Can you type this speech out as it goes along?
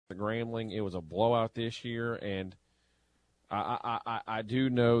Grambling. It was a blowout this year, and I do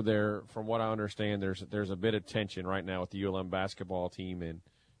know there, from what I understand, there's a bit of tension right now with the ULM basketball team, and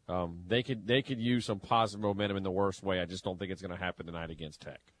they could use some positive momentum in the worst way. I just don't think it's going to happen tonight against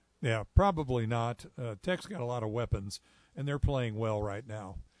Tech. Yeah, probably not. Tech's got a lot of weapons, and they're playing well right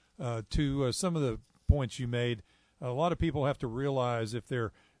now. To some of the points you made, a lot of people have to realize if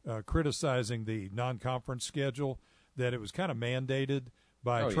they're criticizing the non-conference schedule that it was kind of mandated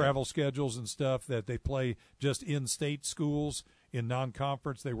by travel schedules and stuff that they play just in-state schools. In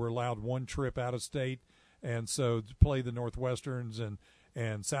non-conference, they were allowed one trip out of state, and so to play the Northwesterns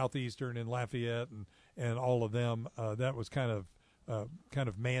and Southeastern and Lafayette and all of them, that was kind of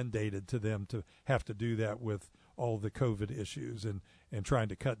mandated to them to have to do that with all the COVID issues and trying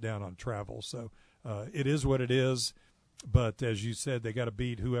to cut down on travel. So it is what it is, but as you said, they got to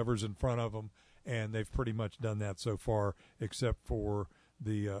beat whoever's in front of them, and they've pretty much done that so far, except for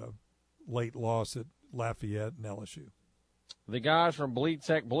the late loss at Lafayette and LSU. The guys from Bleed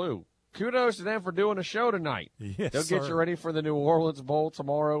Tech Blue, kudos to them for doing a show tonight. Yes, They'll get you ready for the New Orleans Bowl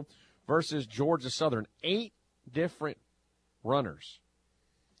tomorrow versus Georgia Southern. 8 different runners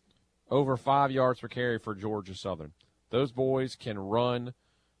over 5 yards per carry for Georgia Southern. Those boys can run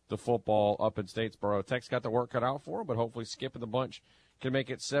the football up in Statesboro. Tech's got the work cut out for them, but hopefully Skip and the bunch can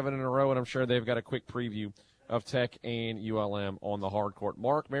make it 7 in a row, and I'm sure they've got a quick preview of Tech and ULM on the hard court.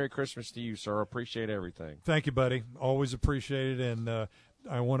 Mark, Merry Christmas to you, sir. Appreciate everything. Thank you, buddy. Always appreciate it, and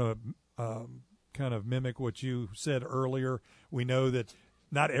I want to kind of mimic what you said earlier. We know that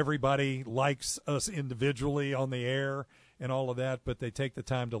not everybody likes us individually on the air and all of that, but they take the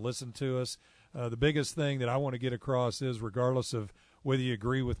time to listen to us. The biggest thing that I want to get across is, regardless of whether you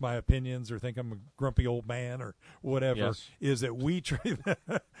agree with my opinions or think I'm a grumpy old man or whatever, is that we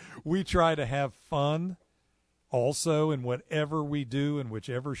try to have fun also in whatever we do and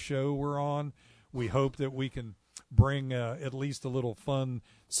whichever show we're on. We hope that we can bring at least a little fun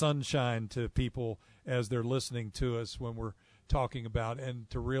sunshine to people as they're listening to us when we're talking about, and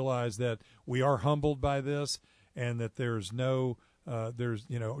to realize that we are humbled by this, and that there's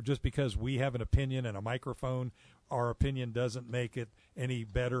just because we have an opinion and a microphone, our opinion doesn't make it any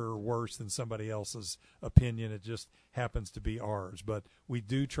better or worse than somebody else's opinion. It just happens to be ours. But we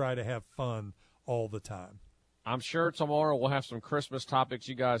do try to have fun all the time. I'm sure tomorrow we'll have some Christmas topics.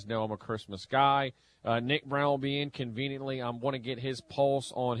 You guys know I'm a Christmas guy. Nick Brown will be in conveniently. I want to get his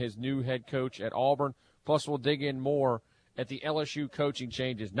pulse on his new head coach at Auburn. Plus, we'll dig in more at the LSU coaching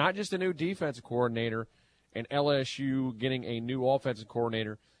changes, not just a new defensive coordinator and LSU getting a new offensive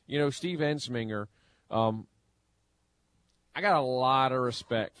coordinator. You know, Steve Ensminger, I got a lot of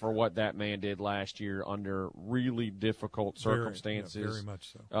respect for what that man did last year under really difficult circumstances. Very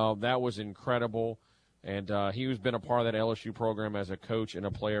much so. That was incredible. And he's been a part of that LSU program as a coach and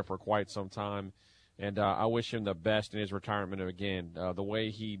a player for quite some time. And I wish him the best in his retirement again. The way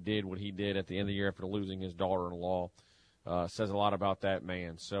he did what he did at the end of the year after losing his daughter-in-law says a lot about that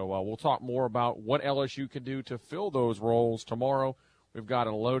man. So we'll talk more about what LSU can do to fill those roles tomorrow. We've got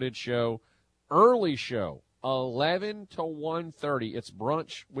a loaded show, early show, 11 to 1:30. It's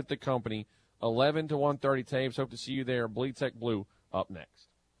brunch with the company, 11 to 1:30 tapes. Hope to see you there. Bleed Tech Blue up next.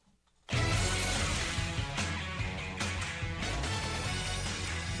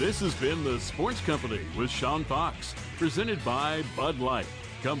 This has been The Sports Company with Sean Fox, presented by Bud Light.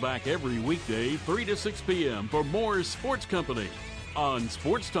 Come back every weekday, 3 to 6 p.m. for more Sports Company on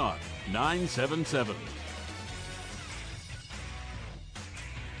Sports Talk 977.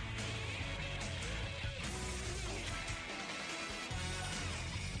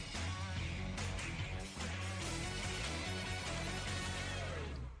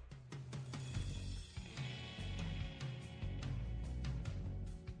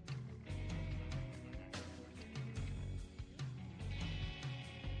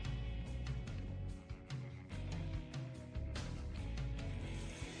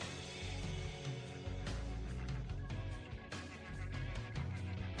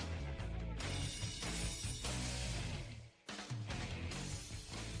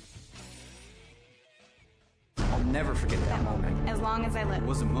 Never forget that moment. As long as I live. It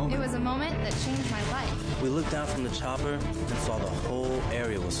was a moment. It was a moment that changed my life. We looked down from the chopper and saw the whole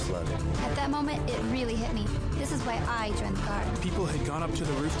area was flooded. At that moment, it really hit me. This is why I joined the Guard. People had gone up to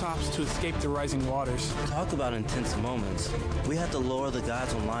the rooftops to escape the rising waters. Talk about intense moments. We had to lower the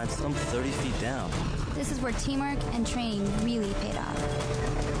guys on line some 30 feet down. This is where teamwork and training really paid off.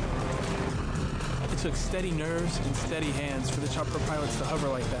 took steady nerves and steady hands for the chopper pilots to hover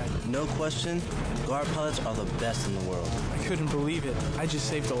like that. No question, guard pilots are the best in the world. I couldn't believe it. I just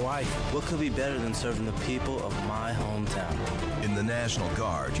saved a life. What could be better than serving the people of my hometown? In the National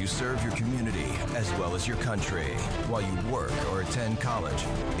Guard, you serve your community as well as your country while you work or attend college.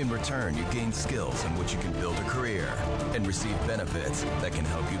 In return, you gain skills in which you can build a career and receive benefits that can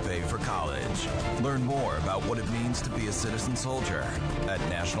help you pay for college. Learn more about what it means to be a citizen soldier at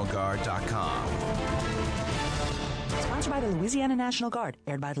NationalGuard.com. Sponsored by the Louisiana National Guard,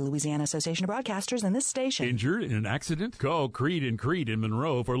 aired by the Louisiana Association of Broadcasters and this station. Injured in an accident? Call Creed and Creed in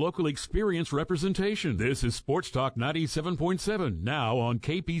Monroe for local experience representation. This is Sports Talk 97.7, now on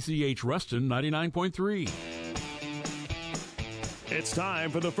KPCH Ruston 99.3. It's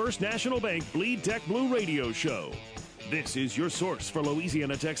time for the First National Bank Bleed Tech Blue Radio Show. This is your source for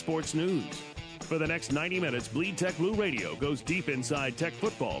Louisiana Tech sports news. For the next 90 minutes, Bleed Tech Blue Radio goes deep inside Tech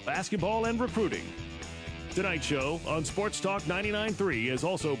football, basketball, and recruiting. Tonight's show on Sports Talk 99.3 is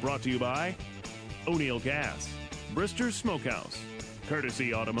also brought to you by O'Neill Gas, Brister's Smokehouse,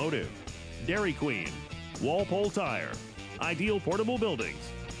 Courtesy Automotive, Dairy Queen, Walpole Tire, Ideal Portable Buildings,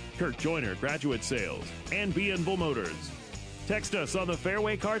 Kurt Joyner Graduate Sales, and B&V Motors. Text us on the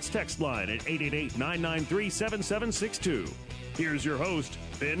Fairway Carts text line at 888-993-7762. Here's your host,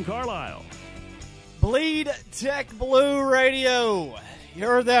 Ben Carlisle. Bleed Tech Blue Radio. You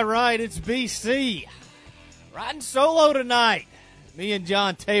heard that right. It's BC. Riding solo tonight. Me and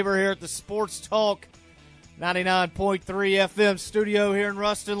John Tabor here at the Sports Talk 99.3 FM studio here in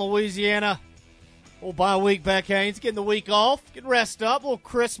Ruston, Louisiana. Little bye-week back Haynes. Getting the week off. Getting rest up. A little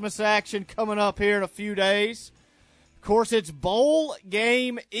Christmas action coming up here in a few days. Of course, it's Bowl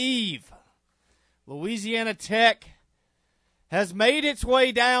Game Eve. Louisiana Tech has made its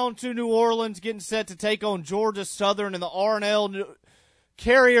way down to New Orleans, getting set to take on Georgia Southern in the R&L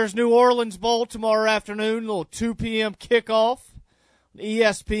Carriers New Orleans Bowl tomorrow afternoon. A little 2 p.m. kickoff.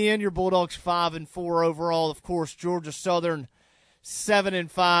 ESPN, your Bulldogs 5-4 overall. Of course, Georgia Southern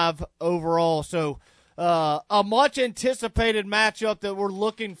 7-5 overall. So a much-anticipated matchup that we're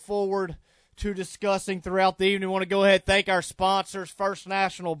looking forward to discussing throughout the evening. I want to go ahead and thank our sponsors, First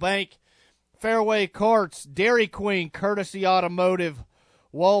National Bank, Fairway Carts, Dairy Queen, Courtesy Automotive,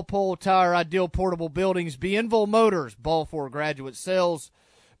 Walpole Tire, Ideal Portable Buildings, B&V Motors, Balfour Graduate Sales,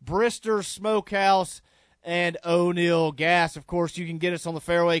 Brister's Smokehouse, and O'Neill Gas. Of course, you can get us on the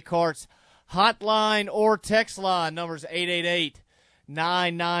Fairway Carts hotline or text line. Numbers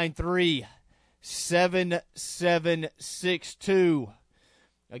 888-993-7762.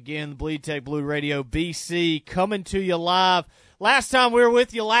 Again, the Bleed Tech Blue Radio BC coming to you live. Last time we were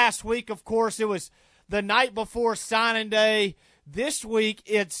with you last week, of course, it was the night before signing day. This week,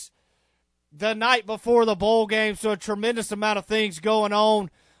 it's the night before the bowl game, so a tremendous amount of things going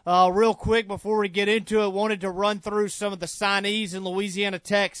on. Real quick, before we get into it, wanted to run through some of the signees in Louisiana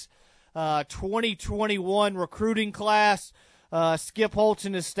Tech's 2021 recruiting class. Skip Holtz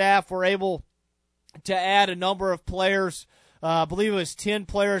and his staff were able to add a number of players. I believe it was 10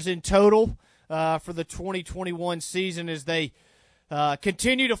 players in total for the 2021 season as they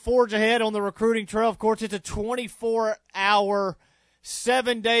continue to forge ahead on the recruiting trail. Of course, it's a 24-hour,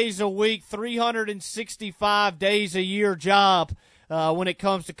 7 days a week, 365 days a year job when it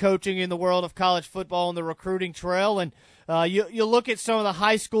comes to coaching in the world of college football on the recruiting trail. And you look at some of the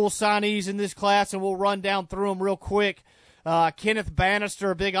high school signees in this class, and we'll run down through them real quick. Kenneth Bannister,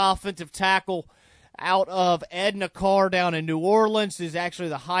 a big offensive tackle out of Edna Carr down in New Orleans, is actually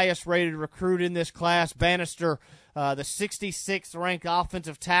the highest-rated recruit in this class. Bannister, the 66th ranked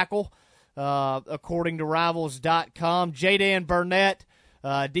offensive tackle, according to Rivals.com. Jadan Burnett,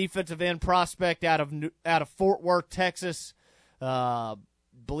 defensive end prospect out of Fort Worth, Texas.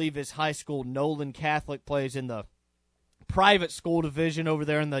 Believe his high school, Nolan Catholic, plays in the private school division over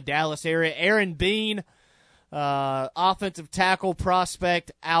there in the Dallas area. Aaron Bean, offensive tackle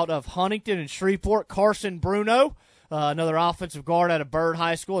prospect out of Huntington and Shreveport. Carson Bruno, another offensive guard out of Byrd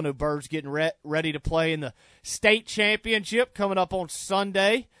High School. I know Byrd's getting ready to play in the state championship coming up on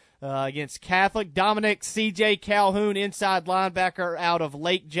Sunday against Catholic. Dominic C.J. Calhoun, inside linebacker out of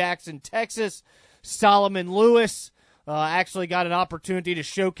Lake Jackson, Texas. Solomon Lewis actually got an opportunity to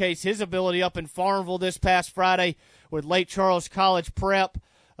showcase his ability up in Farmville this past Friday with Lake Charles College Prep.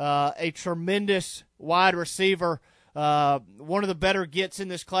 A tremendous wide receiver, one of the better gets in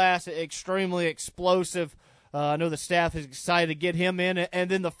this class, extremely explosive. I know the staff is excited to get him in. And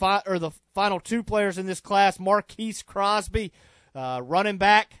then the final two players in this class, Marquise Crosby, running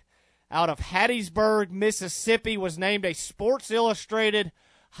back out of Hattiesburg, Mississippi, was named a Sports Illustrated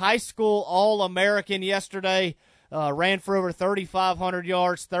High School All-American yesterday. Ran for over 3,500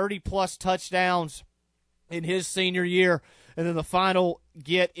 yards, 30-plus touchdowns in his senior year. And then the final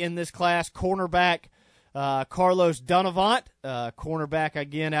get in this class, cornerback Carlos Dunavant, cornerback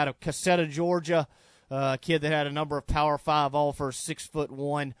again out of Cassetta, Georgia, a kid that had a number of Power 5 offers,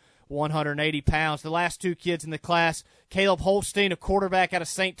 6'1", 180 pounds. The last two kids in the class, Caleb Holstein, a quarterback out of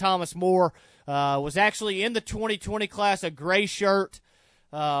St. Thomas More, was actually in the 2020 class, a gray shirt,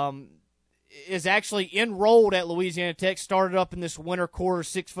 is actually enrolled at Louisiana Tech, started up in this winter quarter,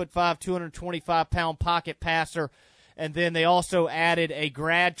 6'5", 225-pound pocket passer. And then they also added a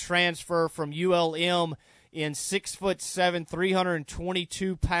grad transfer from ULM in 6'7",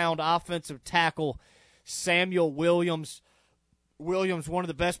 322-pound offensive tackle, Samuel Williams. Williams, one of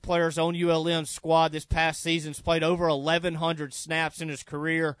the best players on ULM's squad this past season, has played over 1,100 snaps in his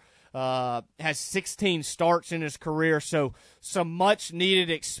career, has 16 starts in his career, so some much-needed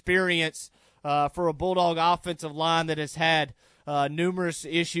experience for a Bulldog offensive line that has had numerous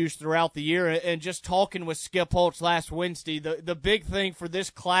issues throughout the year. And just talking with Skip Holtz last Wednesday, the big thing for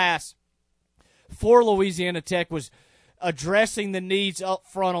this class for Louisiana Tech was addressing the needs up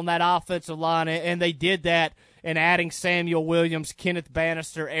front on that offensive line, and they did that in adding Samuel Williams, Kenneth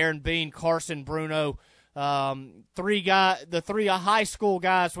Bannister, Aaron Bean, Carson Bruno. The three high school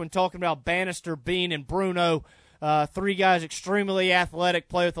guys, when talking about Bannister, Bean, and Bruno, three guys extremely athletic,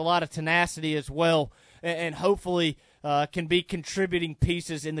 play with a lot of tenacity as well, and hopefully can be contributing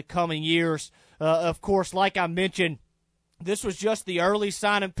pieces in the coming years. Of course, like I mentioned, this was just the early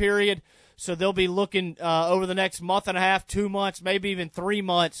signing period, so they'll be looking over the next month and a half, 2 months, maybe even 3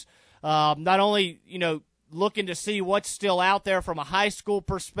 months, not only, looking to see what's still out there from a high school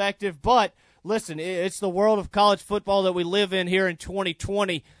perspective, but listen, it's the world of college football that we live in here in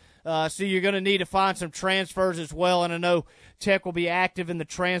 2020, so you're going to need to find some transfers as well, and I know Tech will be active in the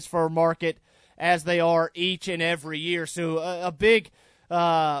transfer market as they are each and every year. So a big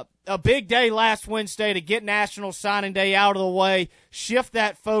day last Wednesday to get National Signing Day out of the way, shift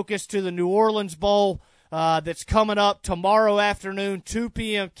that focus to the New Orleans Bowl that's coming up tomorrow afternoon, 2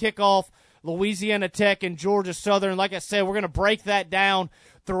 p.m. kickoff, Louisiana Tech and Georgia Southern. Like I said, we're going to break that down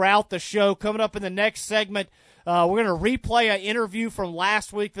throughout the show. Coming up in the next segment, we're going to replay an interview from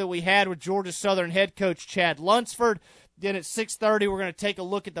last week that we had with Georgia Southern head coach Chad Lunsford. Then at 6:30, we're going to take a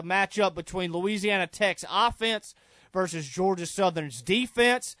look at the matchup between Louisiana Tech's offense versus Georgia Southern's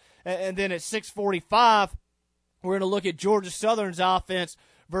defense. And then at 6:45, we're going to look at Georgia Southern's offense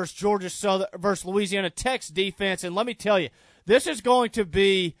versus Louisiana Tech's defense. And let me tell you, this is going to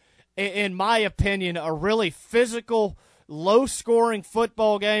be, in my opinion, a really physical, low-scoring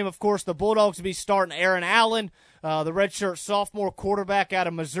football game. Of course, the Bulldogs will be starting Aaron Allen, the redshirt sophomore quarterback out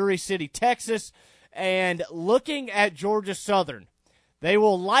of Missouri City, Texas. And looking at Georgia Southern, they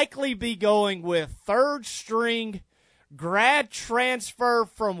will likely be going with third-string grad transfer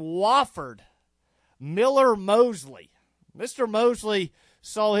from Wofford, Miller Mosley. Mr. Mosley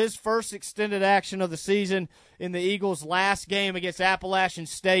saw his first extended action of the season in the Eagles' last game against Appalachian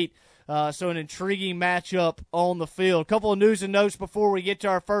State, so an intriguing matchup on the field. A couple of news and notes before we get to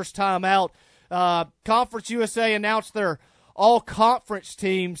our first time out. Conference USA announced their all-conference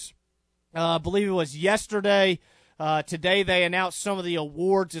teams. I believe it was yesterday. Today they announced some of the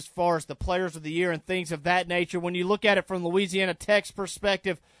awards as far as the players of the year and things of that nature. When you look at it from Louisiana Tech's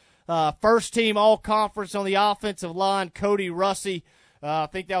perspective, first team all-conference on the offensive line, Cody Russey. I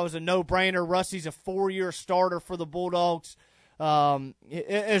think that was a no-brainer. Russey's a 4-year starter for the Bulldogs.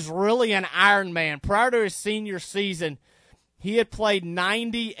 Is really an Iron Man. Prior to his senior season, he had played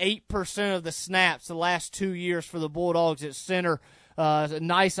 98% of the snaps the last 2 years for the Bulldogs at center. A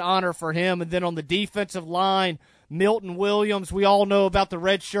nice honor for him. And then on the defensive line, Milton Williams. We all know about the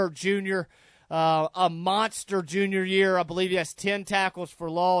redshirt junior. A monster junior year. I believe he has 10 tackles for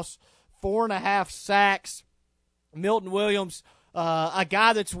loss, 4.5 sacks. Milton Williams, a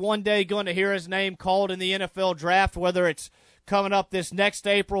guy that's one day going to hear his name called in the NFL draft, whether it's coming up this next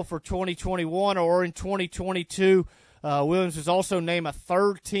April for 2021 or in 2022. Williams was also named a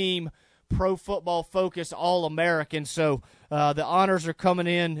third-team Pro Football Focus All-American, so the honors are coming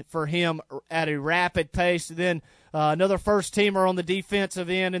in for him at a rapid pace. Then another first-teamer on the defensive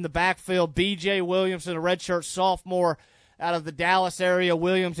end in the backfield, B.J. Williamson, a redshirt sophomore out of the Dallas area.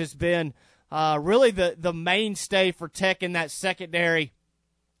 Williams has been really the mainstay for Tech in that secondary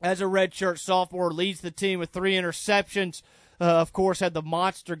as a redshirt sophomore, leads the team with 3 interceptions. Of course, had the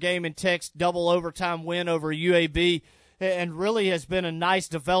monster game in Tech's double overtime win over UAB, and really has been a nice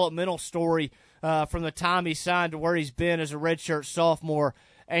developmental story from the time he signed to where he's been as a redshirt sophomore,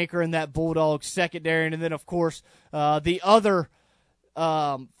 anchoring that Bulldogs secondary. And then, of course, the other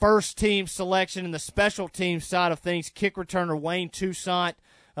first-team selection in the special team side of things, kick returner Wayne Toussaint,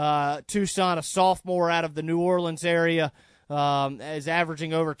 Tucson, a sophomore out of the New Orleans area, is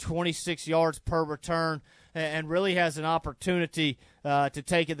averaging over 26 yards per return and really has an opportunity to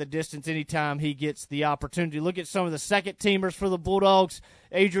take it the distance anytime he gets the opportunity. Look at some of the second-teamers for the Bulldogs.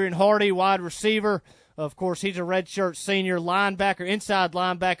 Adrian Hardy, wide receiver. Of course, he's a redshirt senior linebacker, inside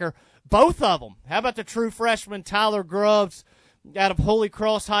linebacker. Both of them. How about the true freshman Tyler Grubbs out of Holy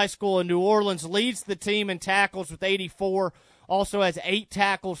Cross High School in New Orleans, leads the team in tackles with 84, also has 8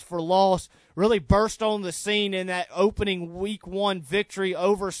 tackles for loss, really burst on the scene in that opening Week 1 victory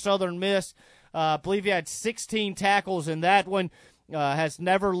over Southern Miss. I believe he had 16 tackles in that one, has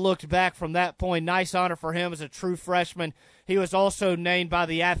never looked back from that point. Nice honor for him as a true freshman. He was also named by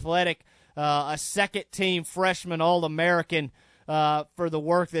The Athletic a second-team freshman All-American for the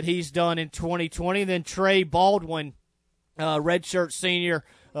work that he's done in 2020. And then Trey Baldwin, redshirt senior,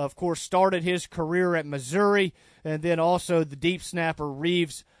 of course, started his career at Missouri, and then also the deep snapper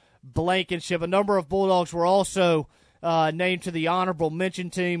Reeves Blankenship. A number of Bulldogs were also named to the honorable mention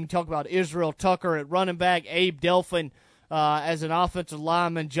team. Talk about Israel Tucker at running back, Abe Delphin as an offensive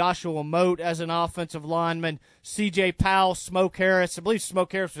lineman, Joshua Moat as an offensive lineman, C.J. Powell, Smoke Harris. I believe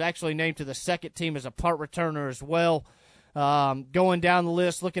Smoke Harris was actually named to the second team as a punt returner as well. Going down the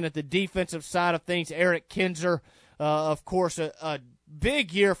list, looking at the defensive side of things, Eric Kinzer, of course, a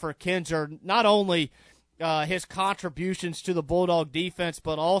big year for Kinzer, not only his contributions to the Bulldog defense,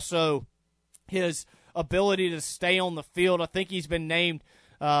 but also his ability to stay on the field. I think he's been named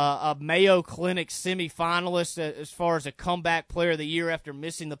a Mayo Clinic semifinalist as far as a comeback player of the year after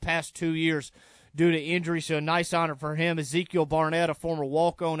missing the past 2 years due to injury, so a nice honor for him. Ezekiel Barnett, a former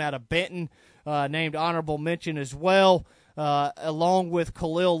walk-on out of Benton, named honorable mention as well. Along with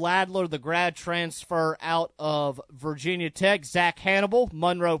Khalil Ladler, the grad transfer out of Virginia Tech. Zach Hannibal,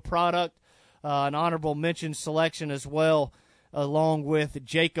 Monroe product, an honorable mention selection as well, along with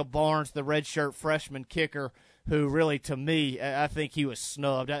Jacob Barnes, the redshirt freshman kicker, who really, to me, I think he was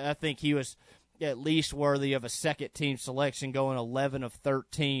snubbed. I think he was at least worthy of a second-team selection, going 11 of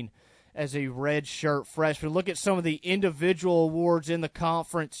 13 as a redshirt freshman. Look at some of the individual awards in the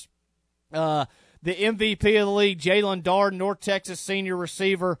conference. The MVP of the league, Jalen Darden, North Texas senior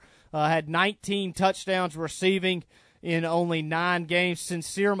receiver, had 19 touchdowns receiving in only 9 games.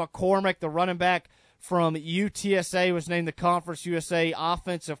 Sincere McCormick, the running back from UTSA, was named the Conference USA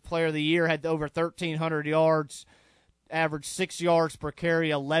Offensive Player of the Year, had over 1,300 yards, averaged 6 yards per carry,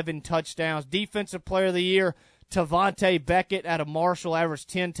 11 touchdowns. Defensive Player of the Year, Tavante Beckett out of Marshall, averaged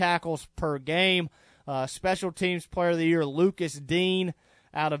 10 tackles per game. Special Teams Player of the Year, Lucas Dean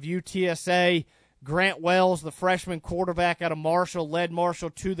out of UTSA. Grant Wells, the freshman quarterback out of Marshall, led Marshall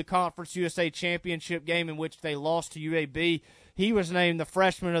to the Conference USA Championship game in which they lost to UAB. He was named the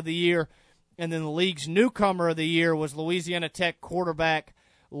Freshman of the Year. And then the league's newcomer of the year was Louisiana Tech quarterback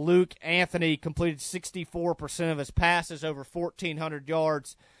Luke Anthony. Completed 64% of his passes, over 1,400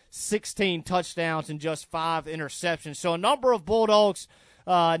 yards, 16 touchdowns, and just 5 interceptions. So a number of Bulldogs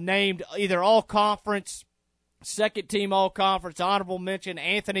named either all-conference, second-team all-conference, honorable mention.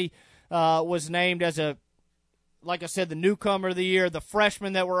 Anthony was named as like I said, the newcomer of the year. The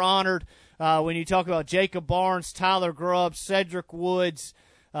freshmen that were honored, when you talk about Jacob Barnes, Tyler Grubbs, Cedric Woods,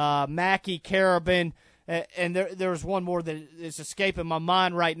 Mackie Carabin, and there's one more that is escaping my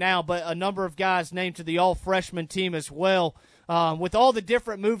mind right now, but a number of guys named to the all-freshman team as well. With all the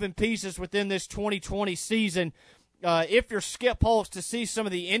different moving pieces within this 2020 season, if you're Skip Holtz, to see some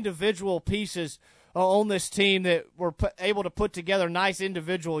of the individual pieces on this team that were able to put together nice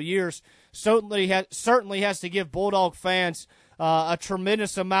individual years, certainly has to give Bulldog fans a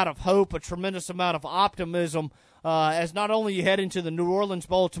tremendous amount of hope, a tremendous amount of optimism, as not only you head into the New Orleans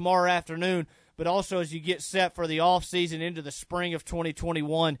Bowl tomorrow afternoon, but also as you get set for the offseason into the spring of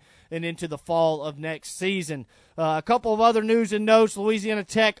 2021 and into the fall of next season. A couple of other news and notes. Louisiana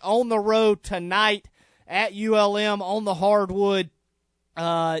Tech on the road tonight at ULM on the hardwood.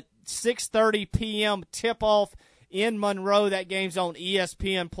 6:30 p.m. tip-off in Monroe. That game's on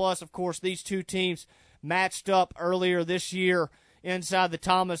ESPN+. Of course, these two teams matched up earlier this year inside the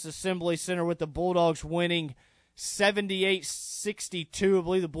Thomas Assembly Center, with the Bulldogs winning 78-62. I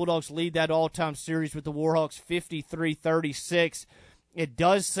believe the Bulldogs lead that all-time series with the Warhawks 53-36. It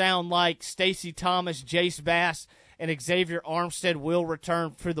does sound like Stacey Thomas, Jace Bass, and Xavier Armstead will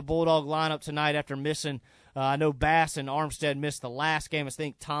return for the Bulldog lineup tonight after missing. I know Bass and Armstead missed the last game. I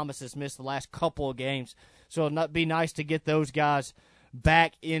think Thomas has missed the last couple of games. So it'll be nice to get those guys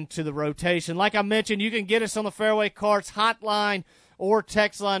back into the rotation. Like I mentioned, you can get us on the Fairway Carts hotline or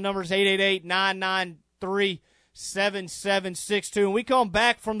text line numbers 888-993-7762. And we come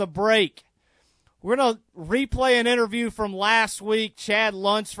back from the break. We're going to replay an interview from last week. Chad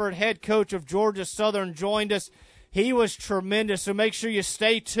Lunsford, head coach of Georgia Southern, joined us. He was tremendous, so make sure you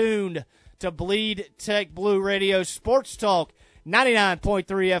stay tuned to Bleed Tech Blue Radio Sports Talk 99.3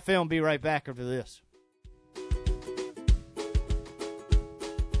 FM. Be right back after this.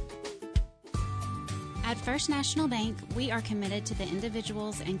 At First National Bank, we are committed to the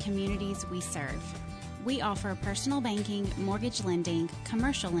individuals and communities we serve. We offer personal banking, mortgage lending,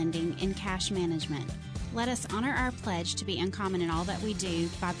 commercial lending, and cash management. Let us honor our pledge to be uncommon in all that we do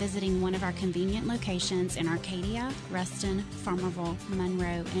by visiting one of our convenient locations in Arcadia, Ruston, Farmerville,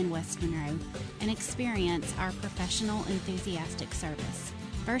 Monroe, and West Monroe, and experience our professional, enthusiastic service.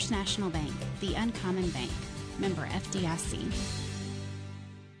 First National Bank, the uncommon bank. Member FDIC.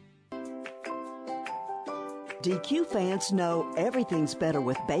 DQ fans know everything's better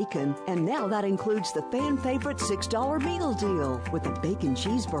with bacon, and now that includes the fan-favorite $6 meal deal with a bacon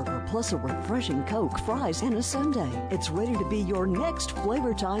cheeseburger plus a refreshing Coke, fries, and a sundae. It's ready to be your next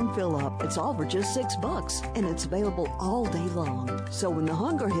Flavor Time fill-up. It's all for just $6, and it's available all day long. So when the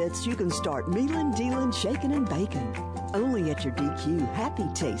hunger hits, you can start mealin', dealin', shakin', and baking. Only at your DQ. Happy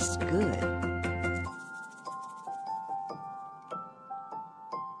tastes good.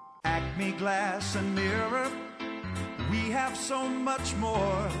 Acme Glass and Mirror, we have so much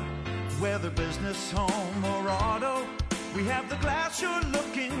more. Whether business, home, or auto, we have the glass you're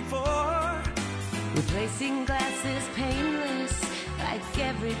looking for. Replacing glass is painless, like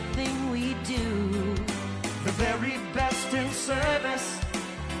everything we do. The very best in service,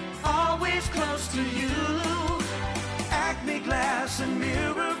 always close to you. Acme Glass and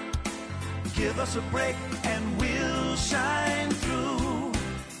Mirror, give us a break and we'll shine through.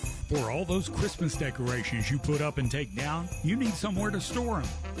 For all those Christmas decorations you put up and take down, you need somewhere to store them.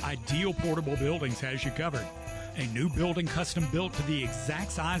 Ideal Portable Buildings has you covered. A new building custom built to the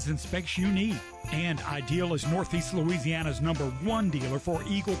exact size and specs you need. And Ideal is Northeast Louisiana's #1 dealer for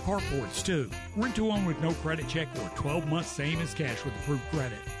Eagle carports, too. Rent to own with no credit check or 12 months same as cash with approved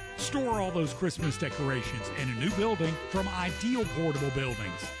credit. Store all those Christmas decorations in a new building from Ideal Portable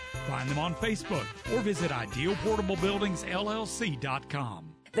Buildings. Find them on Facebook or visit idealportablebuildingsllc.com.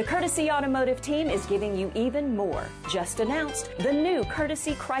 The Courtesy Automotive team is giving you even more. Just announced the new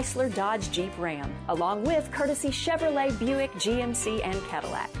Courtesy Chrysler Dodge Jeep Ram, along with Courtesy Chevrolet Buick GMC and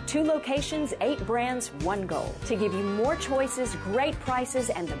Cadillac. 2 locations, 8 brands, 1 goal. To give you more choices, great prices,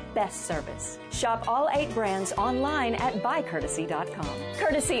 and the best service. Shop all 8 brands online at buycourtesy.com.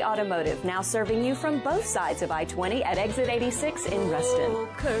 Courtesy Automotive, now serving you from both sides of I-20 at exit 86 in Ruston. Oh,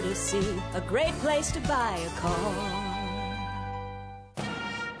 Courtesy, a great place to buy a car.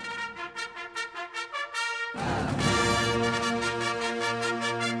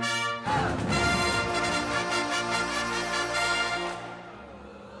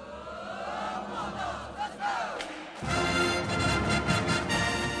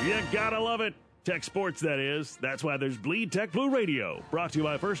 Gotta love it. Tech sports, that is. That's why there's Bleed Tech Blue Radio, brought to you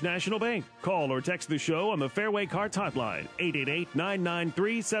by First National Bank. Call or text the show on the Fairway Carts hotline,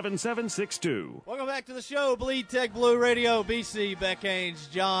 888-993-7762. Welcome back to the show, Bleed Tech Blue Radio. BC, Beck Haynes,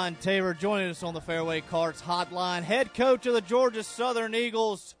 John Taylor joining us on the Fairway Carts hotline. Head coach of the Georgia Southern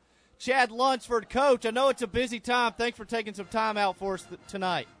Eagles, Chad Lunsford. Coach, I know it's a busy time. Thanks for taking some time out for us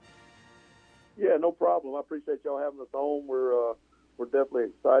tonight. Yeah, no problem. I appreciate y'all having us on. We're definitely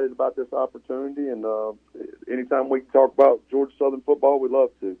excited about this opportunity, and anytime we can talk about Georgia Southern football, we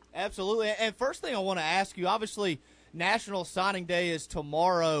love to. Absolutely. And first thing I want to ask you, obviously National Signing Day is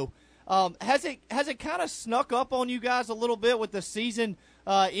tomorrow. Has it kind of snuck up on you guys a little bit with the season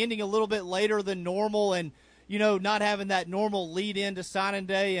ending a little bit later than normal, and not having that normal lead into signing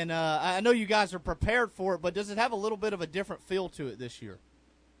day? And I know you guys are prepared for it, but does it have a little bit of a different feel to it this year?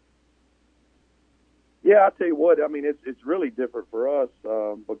 Yeah, I tell you what. I mean, it's really different for us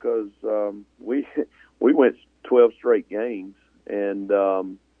because we went 12 straight games, and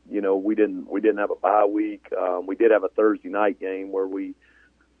we didn't have a bye week. We did have a Thursday night game where we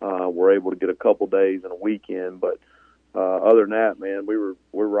were able to get a couple days and a weekend, but other than that, man, we're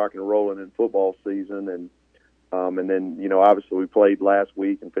rocking and rolling in football season, and then obviously we played last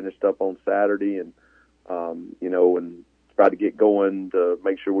week and finished up on Saturday, and and tried to get going to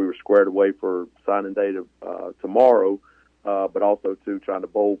make sure we were squared away for signing day tomorrow, but also trying to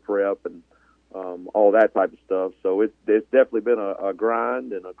bowl prep and all that type of stuff. So it's definitely been a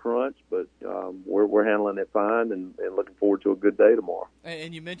grind and a crunch, but we're handling it fine and looking forward to a good day tomorrow.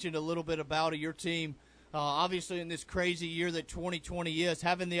 And you mentioned a little bit about your team, obviously in this crazy year that 2020 is,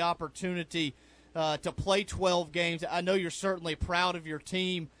 having the opportunity to play 12 games. I know you're certainly proud of your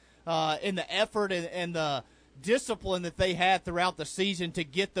team in the effort and the discipline that they had throughout the season to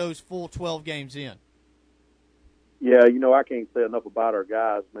get those full 12 games in. Yeah, I can't say enough about our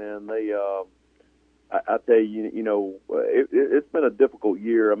guys, man. They, I tell you, it's been a difficult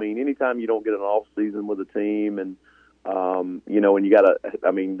year. I mean, anytime you don't get an off season with a team, and and you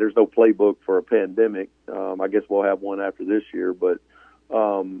there's no playbook for a pandemic. I guess we'll have one after this year, but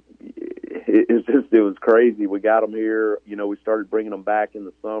it was crazy. We got them here. We started bringing them back in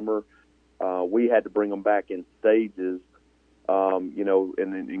the summer. We had to bring them back in stages,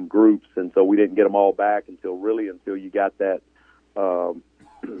 in groups, and so we didn't get them all back until you got that. I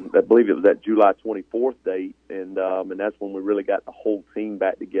believe it was that July 24th date, and that's when we really got the whole team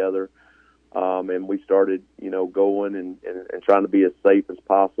back together. And we started, going and trying to be as safe as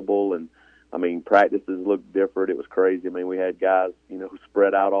possible. And I mean, practices looked different. It was crazy. I mean, we had guys,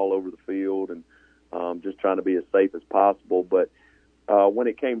 spread out all over the field and just trying to be as safe as possible. But when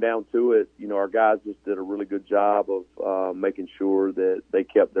it came down to it, our guys just did a really good job of making sure that they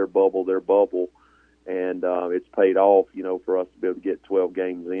kept their bubble. And it's paid off, for us to be able to get 12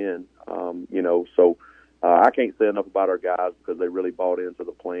 games in, So I can't say enough about our guys because they really bought into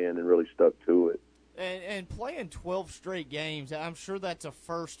the plan and really stuck to it. And playing 12 straight games, I'm sure that's a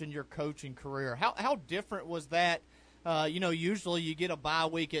first in your coaching career. How different was that? Usually you get a bye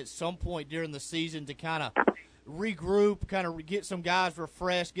week at some point during the season to kind of regroup, kind of get some guys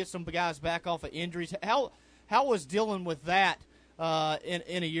refreshed, get some guys back off of injuries. How was dealing with that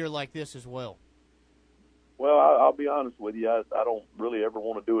in a year like this as well? Well, I'll be honest with you. I don't really ever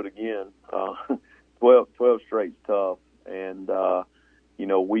want to do it again. 12 straight's tough, and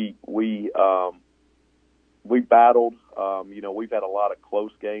we battled. We've had a lot of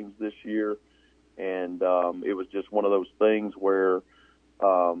close games this year, and it was just one of those things where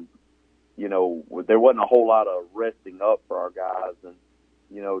there wasn't a whole lot of resting up for our guys, and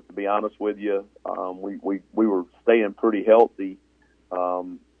to be honest with you, we were staying pretty healthy.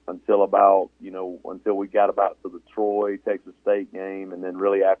 Until we got about to the Troy, Texas State game, and then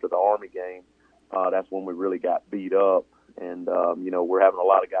really after the Army game, that's when we really got beat up. And, we're having a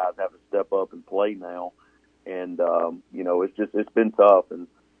lot of guys having to step up and play now. And, it's been tough. And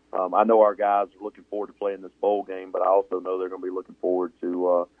I know our guys are looking forward to playing this bowl game, but I also know they're going to be looking forward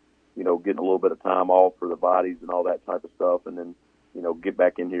to, getting a little bit of time off for the bodies and all that type of stuff. And then, get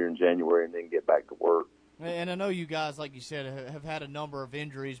back in here in January and then get back to work. And I know you guys, like you said, have had a number of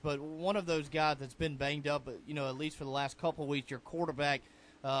injuries, but one of those guys that's been banged up, at least for the last couple of weeks, your quarterback,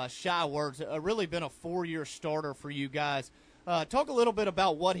 Shy Words, really been a 4-year starter for you guys. Talk a little bit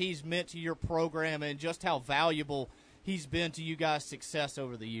about what he's meant to your program and just how valuable he's been to you guys' success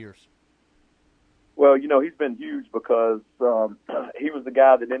over the years. Well, he's been huge because he was the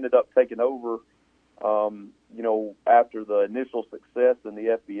guy that ended up taking over, after the initial success in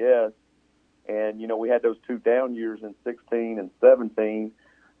the FBS. And, we had those 2 down years in 16 and 17,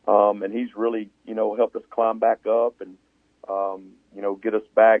 and he's really, helped us climb back up and, get us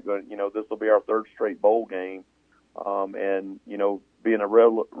back. This will be our 3rd straight bowl game. And, being a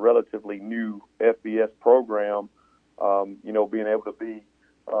relatively new FBS program, being able to be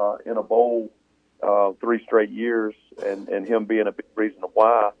in a bowl 3 straight years and him being a big reason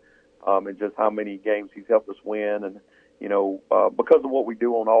why, and just how many games he's helped us win. And, because of what we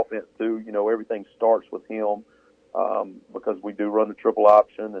do on offense too, everything starts with him, because we do run the triple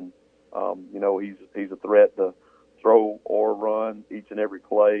option, and he's a threat to throw or run each and every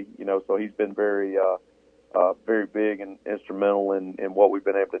play. So he's been very big and instrumental in what we've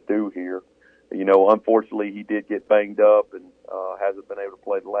been able to do here. Unfortunately, he did get banged up and hasn't been able to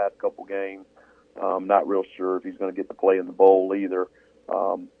play the last couple games. Not real sure if he's going to get to play in the bowl either.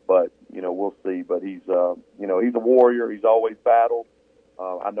 But we'll see. But he's a warrior. He's always battled.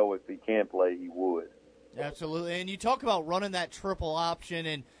 I know if he can play, he would. Absolutely. And you talk about running that triple option,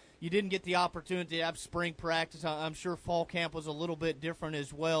 and you didn't get the opportunity to have spring practice. I'm sure fall camp was a little bit different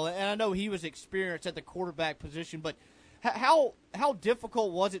as well. And I know he was experienced at the quarterback position, but how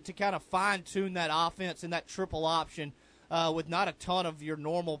difficult was it to kind of fine-tune that offense and that triple option with not a ton of your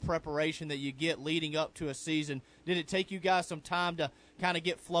normal preparation that you get leading up to a season? Did it take you guys some time to kind of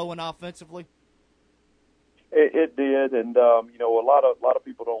get flowing offensively? It did, and a lot of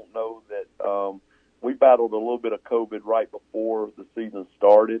people don't know that we battled a little bit of COVID right before the season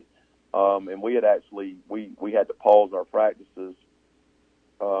started, and we had actually we had to pause our practices,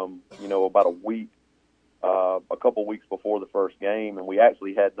 about a couple weeks before the first game, and we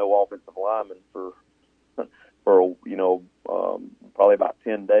actually had no offensive linemen for probably about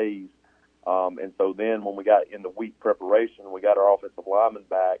 10 days. And so then when we got into week preparation, we got our offensive linemen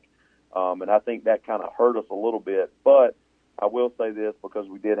back. And I think that kind of hurt us a little bit. But, I will say this because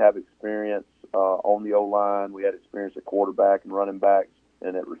we did have experience on the O-line. We had experience at quarterback and running backs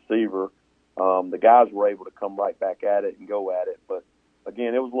and at receiver. The guys were able to come right back at it and go at it. But,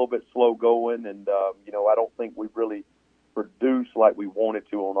 again, it was a little bit slow going, and, I don't think we've really produced like we wanted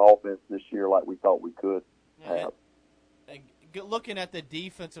to on offense this year like we thought we could have. Looking at the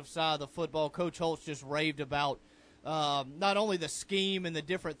defensive side of the football, Coach Holtz just raved about not only the scheme and the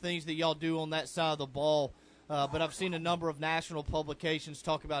different things that y'all do on that side of the ball, but I've seen a number of national publications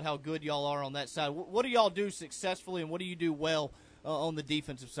talk about how good y'all are on that side. What do y'all do successfully, and what do you do well on the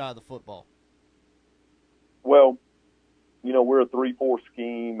defensive side of the football? Well, we're a 3-4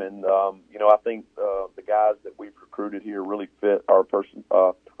 scheme, and, I think the guys that we've recruited here really fit our person.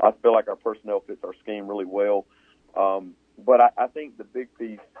 I feel like our personnel fits our scheme really well. But I think the big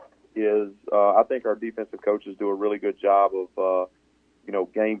piece is I think our defensive coaches do a really good job of,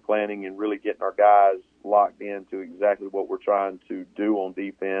 game planning and really getting our guys locked into exactly what we're trying to do on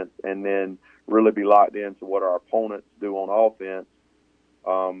defense, and then really be locked into what our opponents do on offense.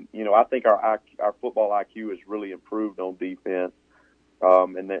 I think our football IQ has really improved on defense,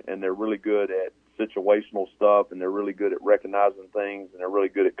 and they're really good at situational stuff, and they're really good at recognizing things, and they're really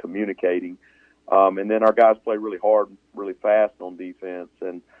good at communicating. And then our guys play really hard, really fast on defense,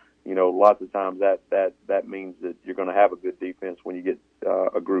 and lots of times that means that you're going to have a good defense when you get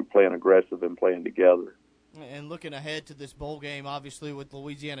a group playing aggressive and playing together. And looking ahead to this bowl game, obviously with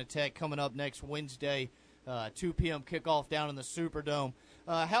Louisiana Tech coming up next Wednesday, 2 p.m. kickoff down in the Superdome.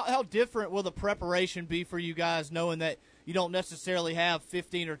 How different will the preparation be for you guys, knowing that you don't necessarily have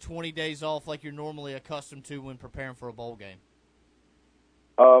 15 or 20 days off like you're normally accustomed to when preparing for a bowl game?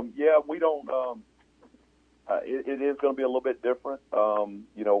 We don't. It is going to be a little bit different.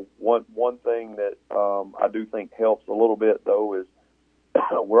 One thing that I do think helps a little bit though is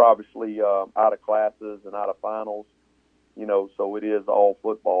we're obviously out of classes and out of finals. So it is all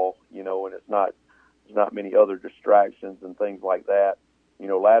football. And there's not many other distractions and things like that.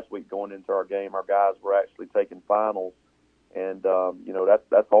 Last week going into our game, our guys were actually taking finals, and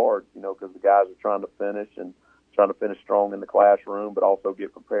that's hard. Because the guys are trying to finish strong in the classroom, but also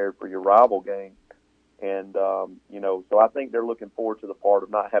get prepared for your rival game. And, so I think they're looking forward to the part of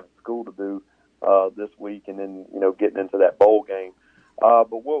not having school to do this week and then, getting into that bowl game.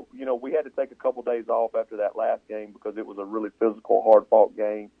 But we had to take a couple days off after that last game because it was a really physical, hard-fought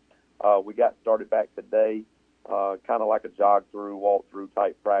game. We got started back today, kind of like a jog-through, walk-through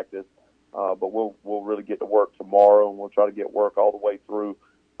type practice. But we'll really get to work tomorrow, and we'll try to get work all the way through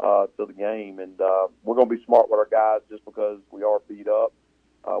to the game. And we're going to be smart with our guys just because we are beat up.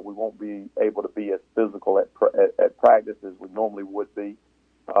 We won't be able to be as physical at practice as we normally would be.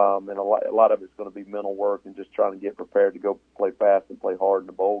 And a lot of it's going to be mental work and just trying to get prepared to go play fast and play hard in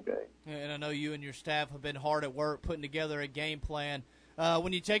the bowl game. And I know you and your staff have been hard at work putting together a game plan.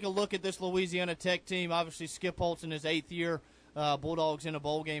 When you take a look at this Louisiana Tech team, obviously Skip Holtz in his 8th year, Bulldogs in a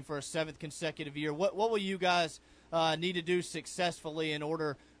bowl game for a 7th consecutive year. What will you guys need to do successfully in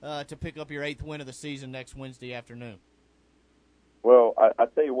order to pick up your 8th win of the season next Wednesday afternoon? Well, I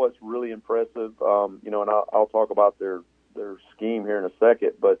tell you what's really impressive, and I'll talk about their scheme here in a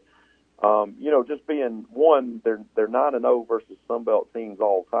second, but just being one, they're 9-0 versus Sunbelt teams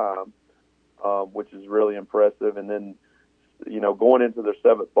all time, which is really impressive. And then, going into their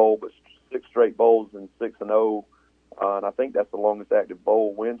 7th bowl, but 6 straight bowls and 6-0, and I think that's the longest active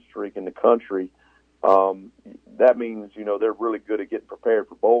bowl win streak in the country. That means they're really good at getting prepared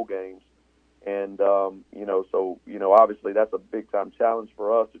for bowl games. And, obviously that's a big-time challenge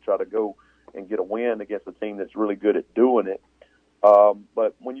for us to try to go and get a win against a team that's really good at doing it.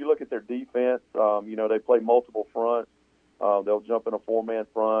 But when you look at their defense, they play multiple fronts. They'll jump in a 4-man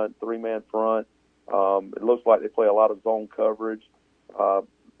front, 3-man front. It looks like they play a lot of zone coverage.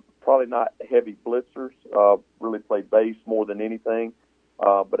 Probably not heavy blitzers, really play base more than anything.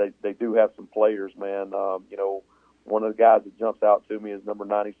 But they do have some players, man. One of the guys that jumps out to me is number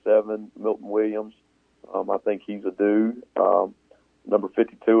 97, Milton Williams. I think he's a dude. Number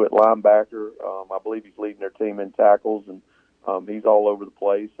 52 at linebacker. I believe he's leading their team in tackles, and he's all over the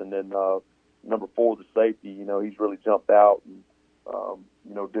place. And then number 4, the safety, he's really jumped out and,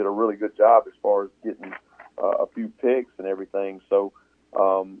 did a really good job as far as getting a few picks and everything. So,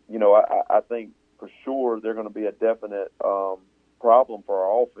 I think for sure they're going to be a definite problem for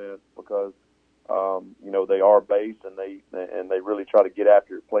our offense because they are base and they really try to get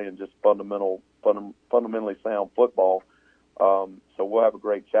after it, playing just fundamentally sound football. So we'll have a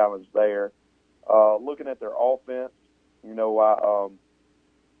great challenge there. Looking at their offense, I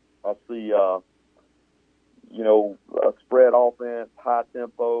see a spread offense, high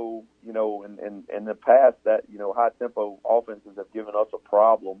tempo, and in the past that, high tempo offenses have given us a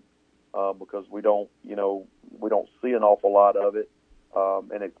problem because we don't see an awful lot of it.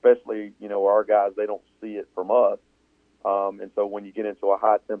 And especially, our guys, they don't see it from us. And so when you get into a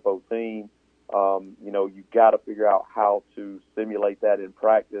high tempo team, you've got to figure out how to simulate that in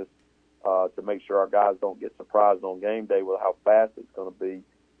practice to make sure our guys don't get surprised on game day with how fast it's going to be.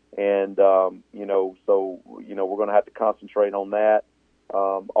 And, we're going to have to concentrate on that.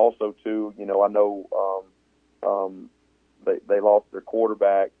 Also, too, I know they lost their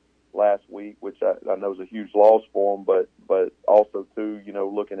quarterback last week, which I know is a huge loss for them, but also, too,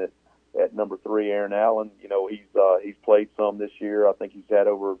 looking at number 3, Aaron Allen, he's played some this year. I think he's had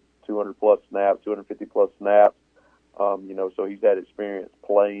over 200-plus snaps, 250-plus snaps, so he's had experience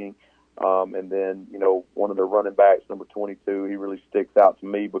playing. And then, one of the running backs, number 22, he really sticks out to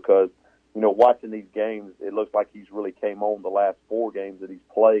me because, watching these games, it looks like he's really came on the last 4 games that he's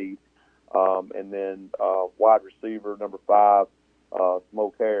played. And then wide receiver, number 5,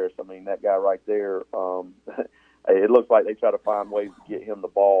 Smoke Harris. I mean, that guy right there, it looks like they try to find ways to get him the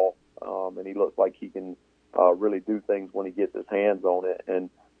ball, and he looks like he can really do things when he gets his hands on it. And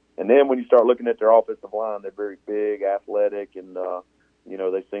then when you start looking at their offensive line, they're very big, athletic, and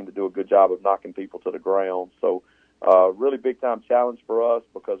they seem to do a good job of knocking people to the ground. So, really big time challenge for us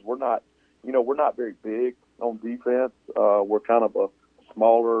because we're not very big on defense. We're kind of a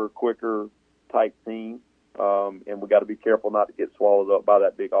smaller, quicker type team, and we got to be careful not to get swallowed up by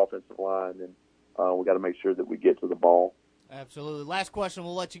that big offensive line. And we got to make sure that we get to the ball. Absolutely. Last question.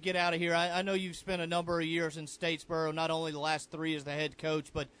 We'll let you get out of here. I know you've spent a number of years in Statesboro, not only the last 3 as the head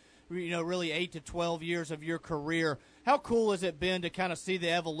coach, but really 8 to 12 years of your career. How cool has it been to kind of see the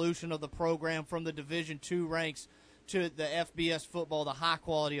evolution of the program from the Division II ranks to the FBS football, the high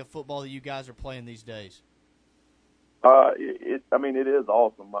quality of football that you guys are playing these days? It is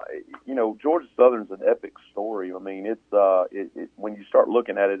awesome. Georgia Southern's an epic story. I mean, it's when you start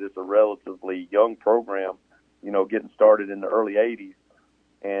looking at it, it's a relatively young program, getting started in the early 80s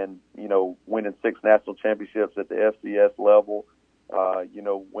and, winning 6 national championships at the FCS level,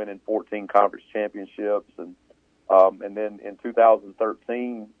 winning 14 conference championships. And then in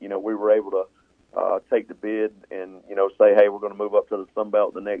 2013, we were able to take the bid and, say, hey, we're going to move up to the Sun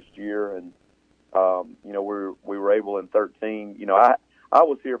Belt the next year. And, we were able in 13. I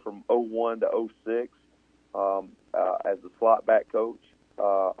was here from 01 to 06 as the slot back coach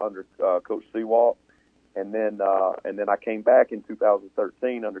under Coach Seawalk. And then I came back in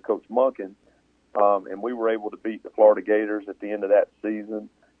 2013 under Coach Monken, and we were able to beat the Florida Gators at the end of that season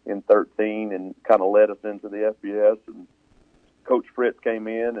in 13 and kind of led us into the FBS. And Coach Fritz came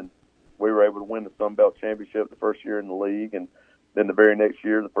in, and we were able to win the Sun Belt Championship the first year in the league. And then the very next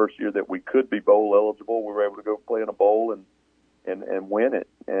year, the first year that we could be bowl eligible, we were able to go play in a bowl and win it.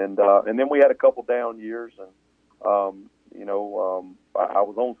 And then we had a couple down years, and I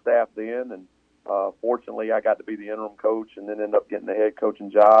was on staff then, and fortunately I got to be the interim coach, and then ended up getting the head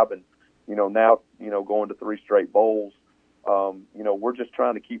coaching job. And now going to 3 straight bowls. We're just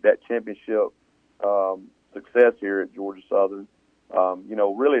trying to keep that championship success here at Georgia Southern.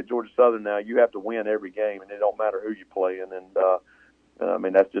 Really at Georgia Southern now, you have to win every game, and it don't matter who you're playing.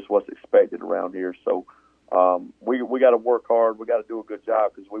 And that's just what's expected around here. So we got to work hard. We got to do a good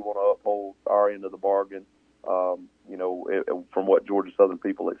job because we want to uphold our end of the bargain. From what Georgia Southern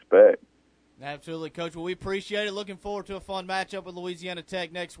people expect. Absolutely, Coach. Well, we appreciate it. Looking forward to a fun matchup with Louisiana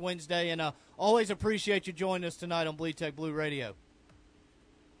Tech next Wednesday, and always appreciate you joining us tonight on Bleed Tech Blue Radio.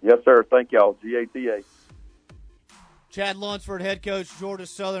 Yes, sir. Thank y'all. GATA. Chad Lunsford, head coach, Georgia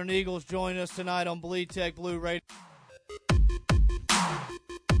Southern Eagles, joining us tonight on Bleed Tech Blue Radio.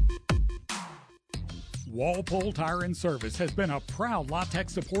 Walpole Tire and Service has been a proud La Tech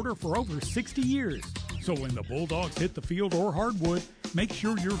supporter for over 60 years. So when the Bulldogs hit the field or hardwood, make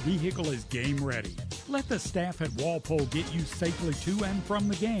sure your vehicle is game ready. Let the staff at Walpole get you safely to and from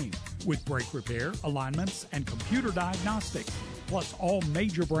the game with brake repair, alignments, and computer diagnostics, plus all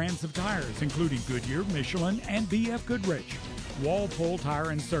major brands of tires, including Goodyear, Michelin, and BF Goodrich. Walpole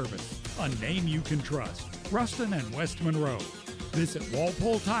Tire and Service, a name you can trust. Ruston and West Monroe. Visit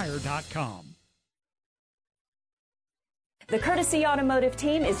walpoletire.com. The Courtesy Automotive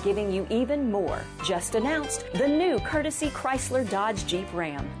team is giving you even more. Just announced the new Courtesy Chrysler Dodge Jeep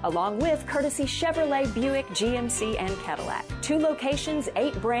Ram, along with Courtesy Chevrolet Buick GMC and Cadillac. 2 locations,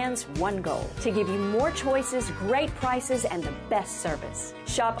 8 brands, 1 goal. To give you more choices, great prices, and the best service.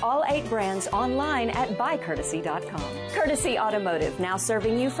 Shop all 8 brands online at buycourtesy.com. Courtesy Automotive, now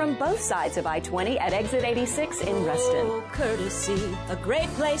serving you from both sides of I-20 at exit 86 in Ruston. Oh, Courtesy, a great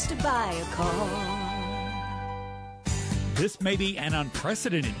place to buy a car. This may be an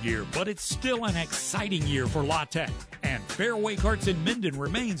unprecedented year, but it's still an exciting year for La Tech. And Fairway Carts in Minden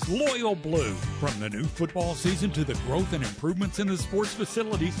remains loyal blue. From the new football season to the growth and improvements in the sports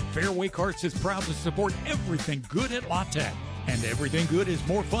facilities, Fairway Carts is proud to support everything good at La Tech. And everything good is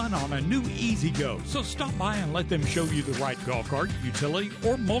more fun on a new E-Z-Go. So stop by and let them show you the right golf cart, utility,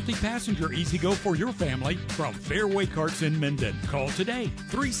 or multi-passenger E-Z-Go for your family from Fairway Carts in Minden. Call today,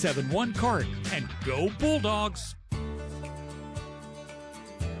 371-CART, and go Bulldogs!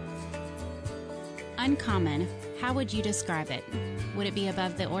 Uncommon. How would you describe it? Would it be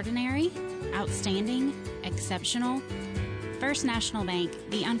above the ordinary? Outstanding? Exceptional? First National Bank,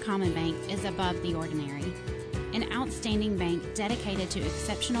 the Uncommon Bank, is above the ordinary. An outstanding bank dedicated to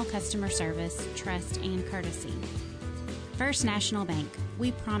exceptional customer service, trust, and courtesy. First National Bank,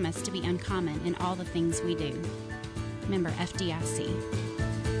 we promise to be uncommon in all the things we do. Member FDIC.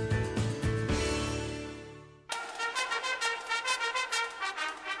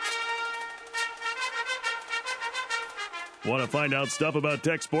 Want to find out stuff about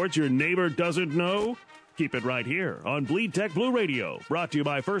tech sports your neighbor doesn't know? Keep it right here on Bleed Tech Blue Radio, brought to you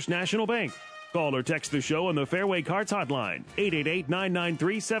by First National Bank. Call or text the show on the Fairway Carts hotline,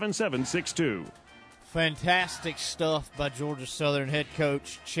 888-993-7762. Fantastic stuff by Georgia Southern head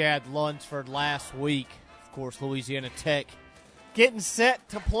coach Chad Lunsford last week. Of course, Louisiana Tech getting set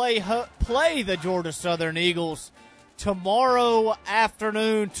to play the Georgia Southern Eagles tomorrow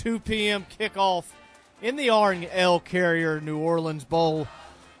afternoon, 2 p.m. kickoff in the R&L Carrier New Orleans Bowl.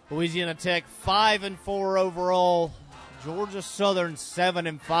 Louisiana Tech 5-4 overall. Georgia Southern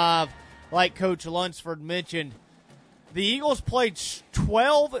 7-5. Like Coach Lunsford mentioned, the Eagles played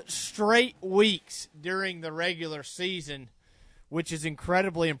 12 straight weeks during the regular season, which is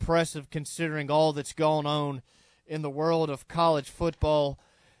incredibly impressive considering all that's gone on in the world of college football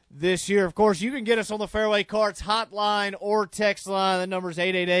this year. Of course, you can get us on the Fairway Carts hotline or text line. The number is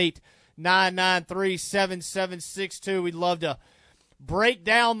 888-993-7762. We'd love to break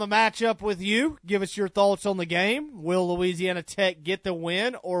down the matchup with you. Give us your thoughts on the game. Will Louisiana Tech get the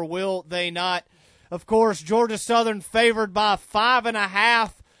win or will they not? Of course, Georgia Southern favored by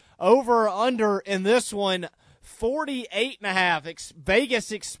 5.5. Over or under in this one, 48.5.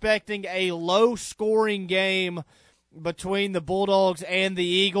 Vegas expecting a low-scoring game between the Bulldogs and the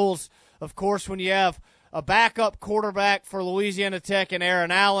Eagles. Of course, when you have a backup quarterback for Louisiana Tech and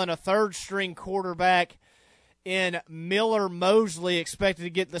Aaron Allen, a third-string quarterback in Miller Mosley expected to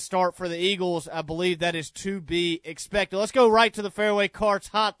get the start for the Eagles. I believe that is to be expected. Let's go right to the Fairway Carts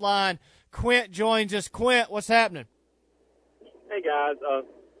hotline. Quint joins us. Quint, what's happening? Hey, guys.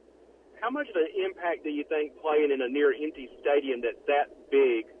 How much of an impact do you think playing in a near-empty stadium that's that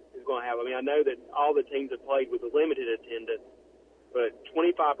big is going to have? I mean, I know that all the teams have played with a limited attendance, but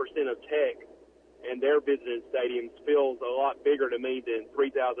 25% of Tech and their visiting stadiums feels a lot bigger to me than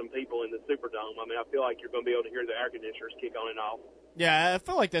 3,000 people in the Superdome. I mean, I feel like you're going to be able to hear the air conditioners kick on and off. Yeah, I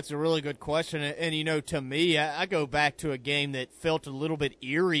feel like that's a really good question. And you know, to me, I go back to a game that felt a little bit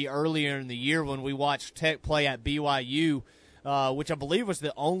eerie earlier in the year when we watched Tech play at BYU, which I believe was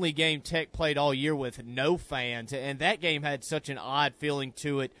the only game Tech played all year with no fans. And that game had such an odd feeling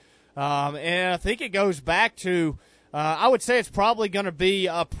to it. And I think it goes back to I would say it's probably going to be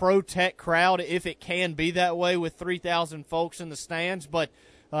a pro-Tech crowd if it can be that way with 3,000 folks in the stands. But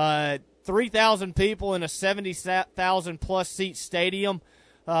 3,000 people in a 70,000-plus seat stadium,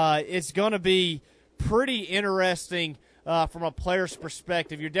 it's going to be pretty interesting from a player's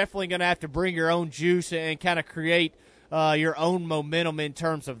perspective. You're definitely going to have to bring your own juice and kind of create your own momentum in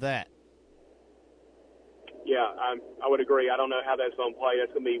terms of that. Yeah, I would agree. I don't know how that's going to play.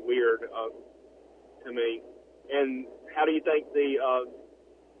 That's going to be weird to me. And how do you think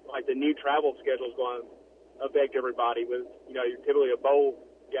the new travel schedule is going to affect everybody? With you're typically a bowl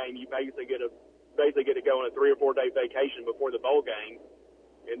game, you basically get to go on a 3 or 4 day vacation before the bowl game,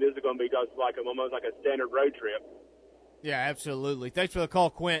 and this is going to be just like almost like a standard road trip. Yeah, absolutely. Thanks for the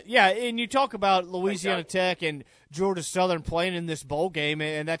call, Quint. Yeah, and you talk about Louisiana Tech and Georgia Southern playing in this bowl game,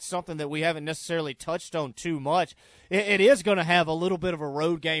 and that's something that we haven't necessarily touched on too much. It is going to have a little bit of a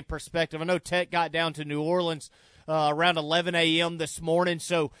road game perspective. I know Tech got down to New Orleans around 11 a.m. this morning,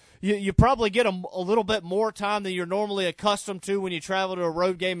 so you probably get a little bit more time than you're normally accustomed to when you travel to a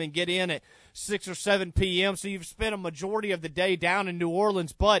road game and get in at 6 or 7 p.m., so you've spent a majority of the day down in New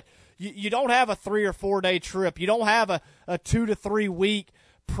Orleans, but you don't have a 3 or 4 day trip. You don't have a 2 to 3 week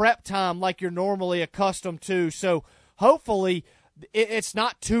prep time like you're normally accustomed to. So hopefully it's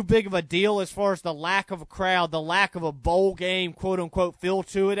not too big of a deal as far as the lack of a crowd, the lack of a bowl game, quote unquote, feel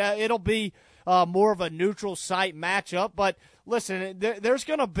to it. It'll be more of a neutral site matchup. But listen, there's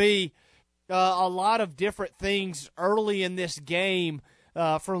going to be a lot of different things early in this game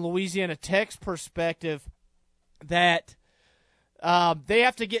from Louisiana Tech's perspective that they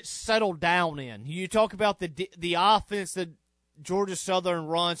have to get settled down in. You talk about the offense that Georgia Southern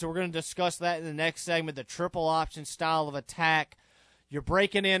runs, so we're going to discuss that in the next segment, the triple option style of attack. You're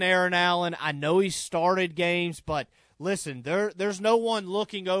breaking in Aaron Allen. I know he started games, but listen, there's no one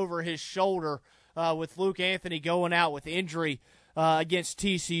looking over his shoulder with Luke Anthony going out with injury against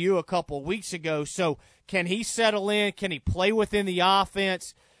TCU a couple of weeks ago. So can he settle in? Can he play within the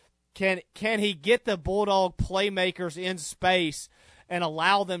offense? Can he get the Bulldog playmakers in space and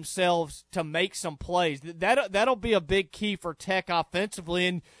allow themselves to make some plays? That'll be a big key for Tech offensively.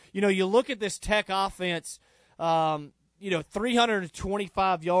 And, you look at this Tech offense,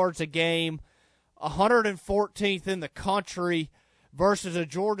 325 yards a game, 114th in the country versus a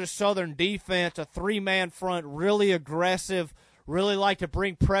Georgia Southern defense, a three-man front, really aggressive, really like to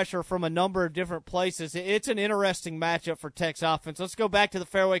bring pressure from a number of different places. It's an interesting matchup for Tech's offense. Let's go back to the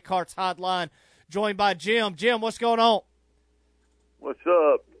Fairway Carts hotline, joined by Jim. Jim, what's going on? What's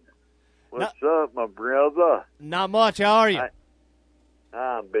up? What's up, my brother? Not much. How are you?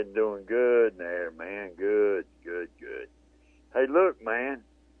 I've been doing good there, man. Good. Hey, look, man,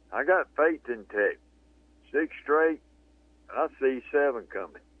 I got faith in Tech. 6 straight, I see 7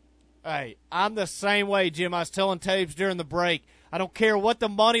 coming. Hey, I'm the same way, Jim. I was telling Tabes during the break, I don't care what the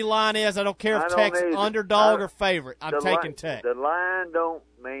money line is. I don't care if Tech's underdog or favorite. I'm taking Tech. The line don't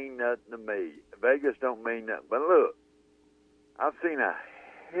mean nothing to me. Vegas don't mean nothing. But look, I've seen a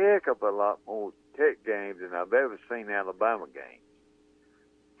heck of a lot more Tech games than I've ever seen Alabama games.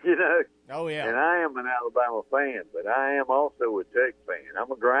 Oh, yeah. And I am an Alabama fan, but I am also a Tech fan.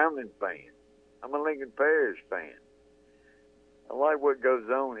 I'm a Groundling fan. I'm a Lincoln Parish fan. I like what goes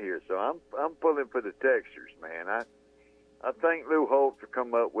on here, so I'm pulling for the Texans, man. I think Lou Holtz will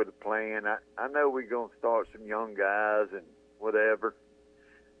come up with a plan. I know we're going to start some young guys and whatever,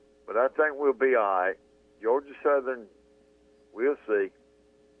 but I think we'll be all right. Georgia Southern, we'll see.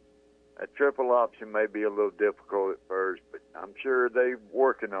 A triple option may be a little difficult at first, but I'm sure they're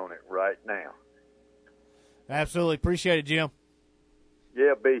working on it right now. Absolutely. Appreciate it, Jim.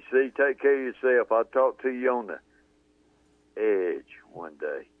 Yeah, BC, take care of yourself. I'll talk to you on the edge one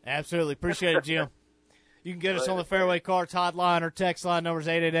day. Absolutely. Appreciate it, Jim. You can get us on the Fairway Carts hotline or text line numbers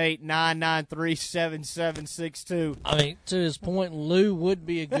 888-993-7762. I mean, to his point, Lou would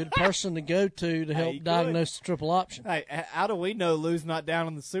be a good person to go to help diagnose the triple option. Hey, how do we know Lou's not down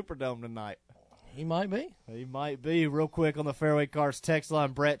in the Superdome tonight? He might be. He might be. Real quick on the Fairway Carts text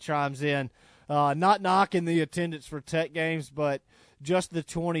line, Brett chimes in. Not knocking the attendance for Tech games, but just the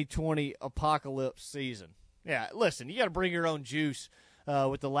 2020 apocalypse season. Yeah, listen, you got to bring your own juice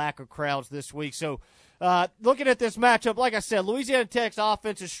with the lack of crowds this week. So, looking at this matchup, like I said, Louisiana Tech's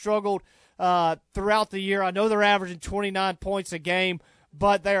offense has struggled throughout the year. I know they're averaging 29 points a game,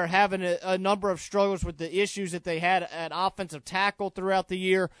 but they are having a number of struggles with the issues that they had at offensive tackle throughout the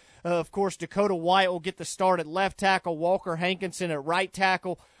year. Of course, Dakota White will get the start at left tackle, Walker Hankinson at right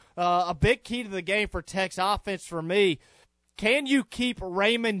tackle. A big key to the game for Tech's offense for me, can you keep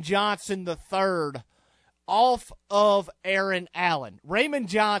Raymond Johnson III off of Aaron Allen? Raymond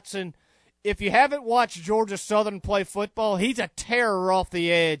Johnson, if you haven't watched Georgia Southern play football, he's a terror off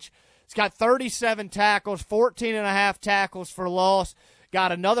the edge. He's got 37 tackles, 14.5 tackles for loss,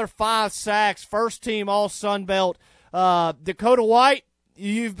 got another 5 sacks, first team all Sun Belt. Dakota White,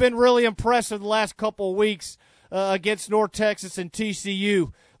 you've been really impressive the last couple of weeks against North Texas and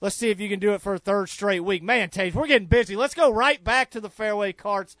TCU. Let's see if you can do it for a third straight week. Man, Tage, we're getting busy. Let's go right back to the Fairway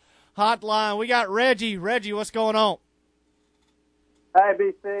Carts hotline. We got Reggie. Reggie, what's going on? Hey,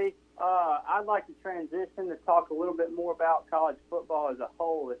 BC. I'd like to transition to talk a little bit more about college football as a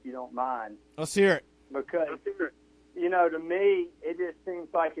whole, if you don't mind. Let's hear it. Because, to me, it just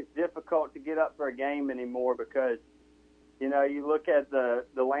seems like it's difficult to get up for a game anymore because, you look at the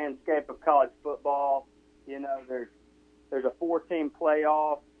landscape of college football, there's a 4-team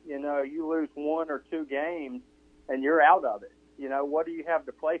playoff. You lose 1 or 2 games, and you're out of it. What do you have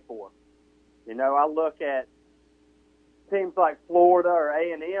to play for? I look at teams like Florida or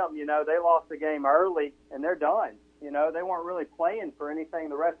A&M, they lost the game early, and they're done. They weren't really playing for anything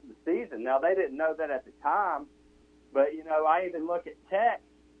the rest of the season. Now, they didn't know that at the time, but, I even look at Tech,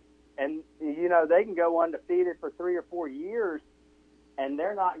 and, they can go undefeated for 3 or 4 years, and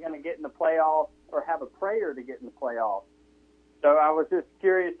they're not going to get in the playoffs or have a prayer to get in the playoffs. So I was just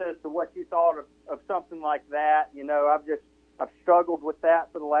curious as to what you thought of something like that. I've struggled with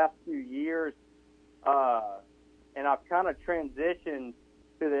that for the last few years, and I've kind of transitioned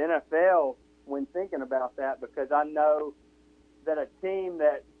to the NFL when thinking about that because I know that a team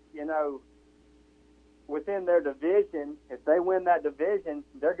that, within their division, if they win that division,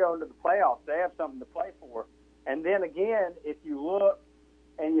 they're going to the playoffs. They have something to play for. And then again, if you look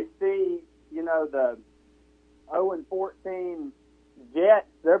and you see, the 0-14 Jets,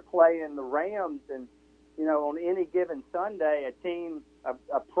 they're playing the Rams, and on any given Sunday,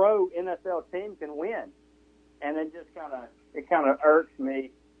 a pro NFL team can win. And it just kind of irks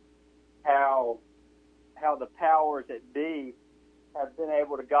me how the powers that be have been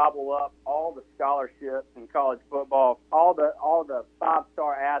able to gobble up all the scholarships in college football, all the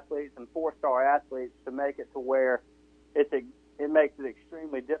 5-star athletes and 4-star athletes, to make it to where it makes it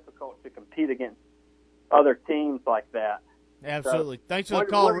extremely difficult to compete against other teams like that. Absolutely. So, thanks for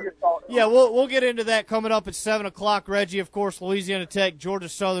the call. Yeah, we'll get into that coming up at 7 o'clock. Reggie, of course, Louisiana Tech, Georgia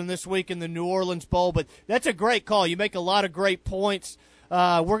Southern this week in the New Orleans Bowl. But that's a great call. You make a lot of great points.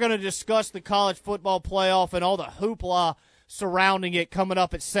 We're going to discuss the college football playoff and all the hoopla surrounding it coming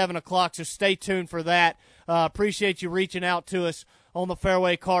up at 7 o'clock, so stay tuned for that. Appreciate you reaching out to us on the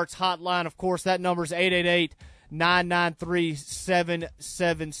Fairway Carts hotline. Of course, that number is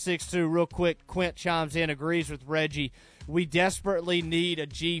 888-993-7762. Real quick, Quint chimes in, agrees with Reggie. We desperately need a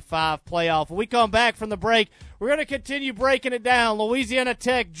G5 playoff. When we come back from the break, we're going to continue breaking it down. Louisiana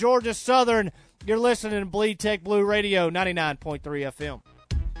Tech, Georgia Southern. You're listening to Bleed Tech Blue Radio, 99.3 FM.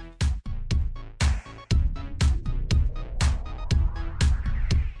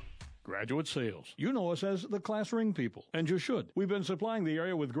 Graduate Sales. You know us as the Class Ring people, and you should. We've been supplying the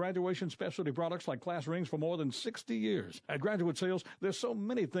area with graduation specialty products like class rings for more than 60 years. At Graduate Sales, there's so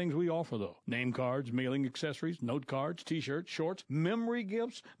many things we offer, though. Name cards, mailing accessories, note cards, T-shirts, shorts, memory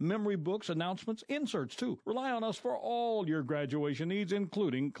gifts, memory books, announcements, inserts, too. Rely on us for all your graduation needs,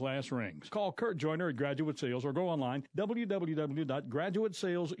 including class rings. Call Kurt Joyner at Graduate Sales or go online,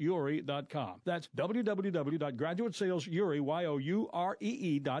 www.graduatesalesuri.com. That's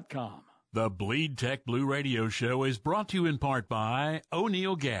www.graduatesalesuri.com. The Bleed Tech Blue Radio Show is brought to you in part by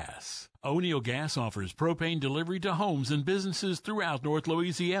O'Neill Gas. O'Neill Gas offers propane delivery to homes and businesses throughout North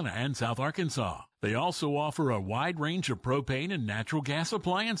Louisiana and South Arkansas. They also offer a wide range of propane and natural gas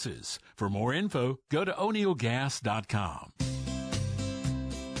appliances. For more info, go to o'neillgas.com.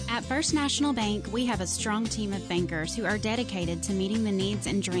 At First National Bank, we have a strong team of bankers who are dedicated to meeting the needs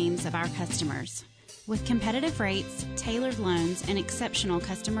and dreams of our customers. With competitive rates, tailored loans, and exceptional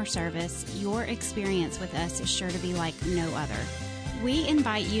customer service, your experience with us is sure to be like no other. We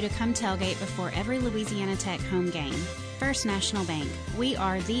invite you to come tailgate before every Louisiana Tech home game. First National Bank, we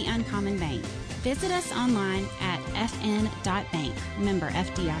are the uncommon bank. Visit us online at fn.bank, member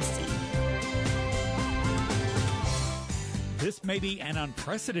FDIC. This may be an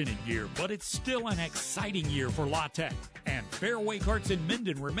unprecedented year, but it's still an exciting year for La Tech. And Fairway Carts in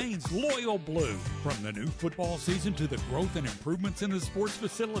Minden remains loyal blue. From the new football season to the growth and improvements in the sports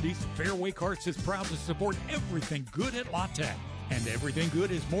facilities, Fairway Carts is proud to support everything good at La Tech. And everything good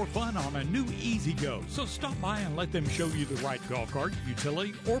is more fun on a new E-Z-Go. So stop by and let them show you the right golf cart,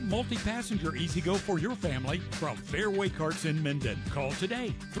 utility, or multi-passenger E-Z-Go for your family from Fairway Carts in Minden. Call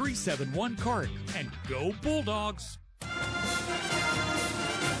today, 371-CART, and go Bulldogs!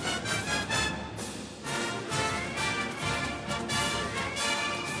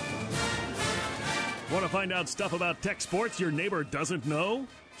 Want to find out stuff about tech sports your neighbor doesn't know?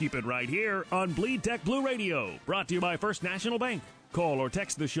 Keep it right here on Bleed Tech Blue Radio. Brought to you by First National Bank. Call or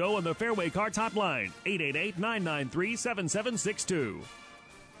text the show on the Fairway Carts hotline, 888-993-7762.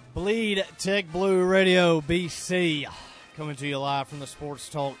 Bleed Tech Blue Radio, BC. Coming to you live from the Sports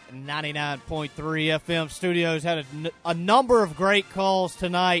Talk 99.3 FM studios. Had a number of great calls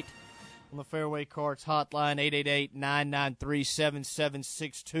tonight on the Fairway Carts hotline,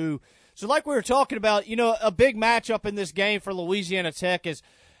 888-993-7762. So like we were talking about, a big matchup in this game for Louisiana Tech is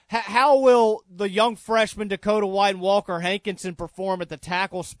how will the young freshman Dakota White and Walker Hankinson perform at the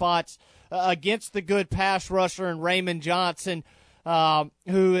tackle spots against the good pass rusher and Raymond Johnson,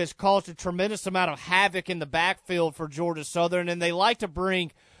 who has caused a tremendous amount of havoc in the backfield for Georgia Southern, and they like to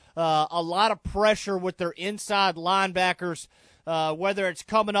bring a lot of pressure with their inside linebackers, whether it's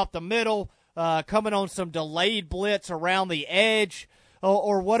coming up the middle, coming on some delayed blitz around the edge,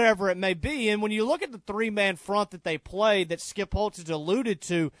 or whatever it may be. And when you look at the three-man front that they play that Skip Holtz has alluded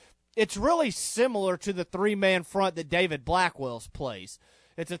to, it's really similar to the three-man front that David Blackwell's plays.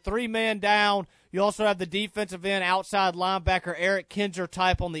 It's a three-man down. You also have the defensive end outside linebacker Eric Kinzer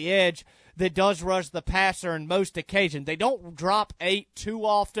type on the edge that does rush the passer in most occasions. They don't drop 8 too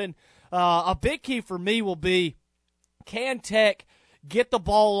often. A big key for me will be, can Tech get the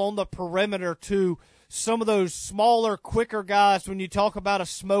ball on the perimeter to some of those smaller, quicker guys? When you talk about a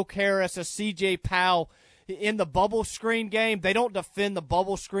Smoke Harris, a C.J. Powell in the bubble screen game, they don't defend the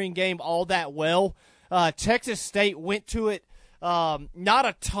bubble screen game all that well. Texas State went to it not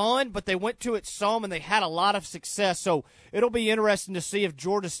a ton, but they went to it some, and they had a lot of success. So it'll be interesting to see if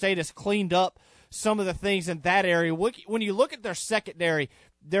Georgia State has cleaned up some of the things in that area. When you look at their secondary,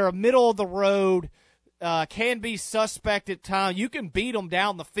 they're a middle-of-the-road, can be suspect at times. You can beat them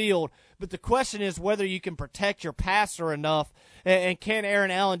down the field, but the question is whether you can protect your passer enough, and can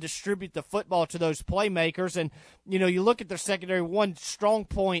Aaron Allen distribute the football to those playmakers. And, you look at their secondary, one strong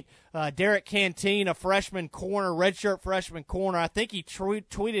point, Derek Canteen, a freshman corner, redshirt freshman corner. I think he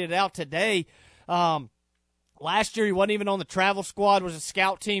tweeted it out today. Last year he wasn't even on the travel squad, was a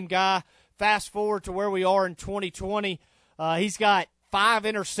scout team guy. Fast forward to where we are in 2020, he's got 5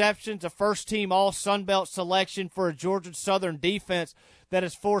 interceptions, a first-team All-Sunbelt selection for a Georgia Southern defense that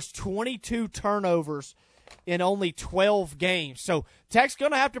has forced 22 turnovers in only 12 games. So Tech's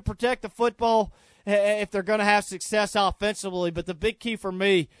going to have to protect the football if they're going to have success offensively. But the big key for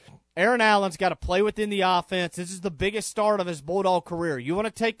me, Aaron Allen's got to play within the offense. This is the biggest start of his Bulldog career. You want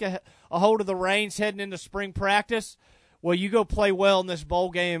to take a hold of the reins heading into spring practice? Well, you go play well in this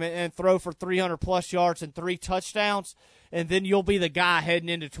bowl game and throw for 300-plus yards and 3 touchdowns, and then you'll be the guy heading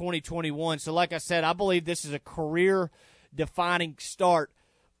into 2021. So like I said, I believe this is a career-defining start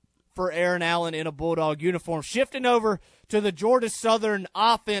for Aaron Allen in a Bulldog uniform. Shifting over to the Georgia Southern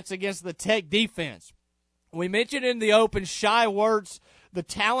offense against the Tech defense. We mentioned in the open, Shai Werts, the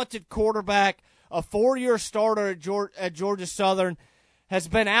talented quarterback, a 4-year starter at Georgia Southern, has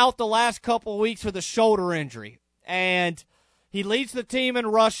been out the last couple of weeks with a shoulder injury. And he leads the team in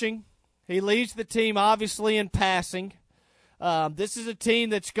rushing. He leads the team, obviously, in passing. This is a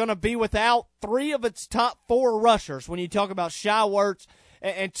team that's going to be without 3 of its top 4 rushers when you talk about Shai Werts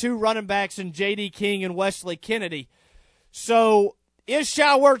and 2 running backs in J.D. King and Wesley Kennedy. So is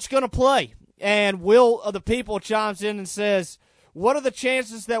Shai Werts going to play? And Will of the People chimes in and says, what are the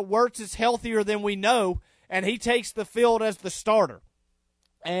chances that Werts is healthier than we know and he takes the field as the starter?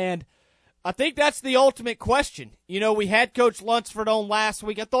 And I think that's the ultimate question. We had Coach Lunsford on last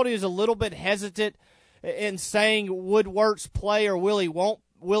week. I thought he was a little bit hesitant in saying would Werts play or will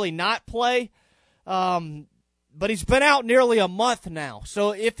he not play? But he's been out nearly a month now.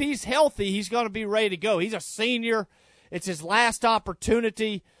 So if he's healthy, he's going to be ready to go. He's a senior. It's his last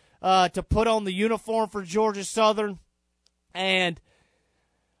opportunity to put on the uniform for Georgia Southern. And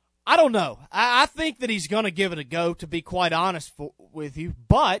I don't know. I think that he's going to give it a go, to be quite honest with you.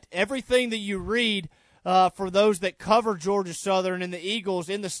 But everything that you read for those that cover Georgia Southern and the Eagles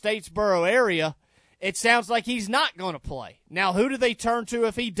in the Statesboro area, it sounds like he's not going to play. Now, who do they turn to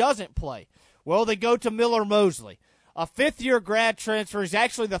if he doesn't play? Well, they go to Miller Mosley, a 5th-year grad transfer. He's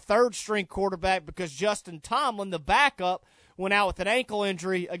actually the 3rd-string quarterback because Justin Tomlin, the backup, went out with an ankle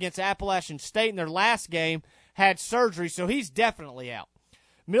injury against Appalachian State in their last game, had surgery, so he's definitely out.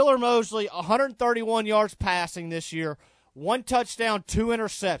 Miller Mosley, 131 yards passing this year, 1 touchdown, 2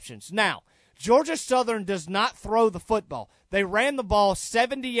 interceptions. Now, Georgia Southern does not throw the football. They ran the ball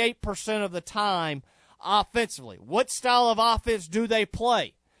 78% of the time offensively. What style of offense do they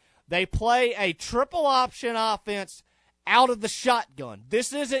play? They play a triple option offense out of the shotgun.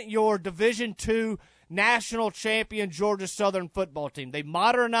 This isn't your Division II national champion Georgia Southern football team. They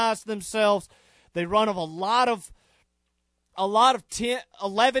modernized themselves. They run a lot of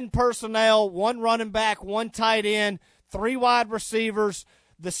 11 personnel, 1 running back, 1 tight end, 3 wide receivers.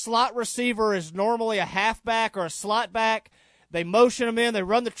 The slot receiver is normally a halfback or a slot back. They motion them in. They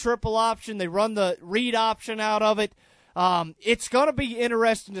run the triple option. They run the read option out of it. It's going to be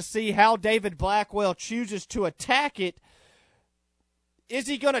interesting to see how David Blackwell chooses to attack it. Is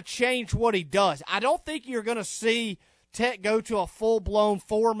he going to change what he does? I don't think you're going to see Tech go to a full-blown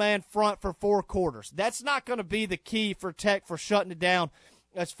 4-man front for 4 quarters. That's not going to be the key for Tech for shutting it down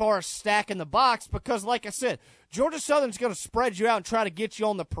as far as stacking the box because, like I said, Georgia Southern's going to spread you out and try to get you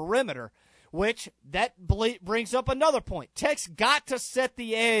on the perimeter, which that brings up another point. Tech's got to set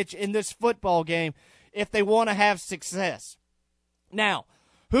the edge in this football game if they want to have success. Now,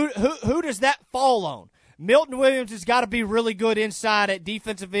 who does that fall on? Milton Williams has got to be really good inside at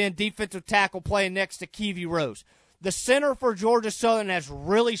defensive end, defensive tackle, playing next to Keevy Rose. The center for Georgia Southern has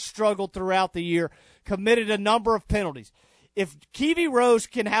really struggled throughout the year, committed a number of penalties. If Keevy Rose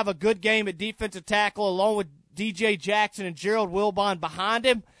can have a good game at defensive tackle along with DJ Jackson and Gerald Wilbon behind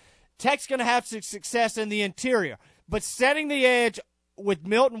him, Tech's going to have some success in the interior. But setting the edge with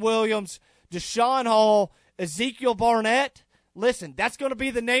Milton Williams, Deshaun Hall, Ezekiel Barnett, listen, that's going to be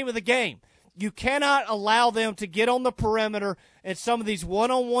the name of the game. You cannot allow them to get on the perimeter in some of these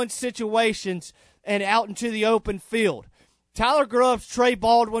one-on-one situations and out into the open field. Tyler Grubbs, Trey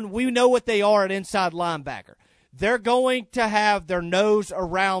Baldwin, we know what they are at inside linebacker. they're going to have their nose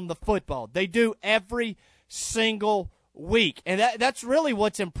around the football. They do every single week. And that's really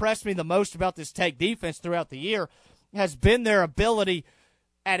what's impressed me the most about this Tech defense throughout the year has been their ability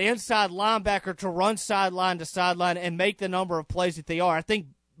at inside linebacker to run sideline to sideline and make the number of plays that they are. I think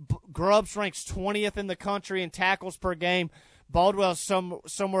Grubbs ranks 20th in the country in tackles per game. Baldwell's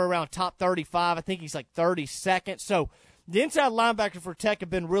somewhere around top 35. I think he's like 32nd. So the inside linebackers for Tech have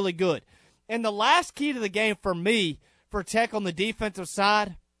been really good. And the last key to the game for me, for Tech on the defensive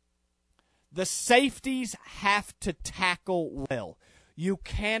side, the safeties have to tackle well. You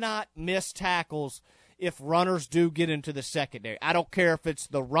cannot miss tackles if runners do get into the secondary. I don't care if it's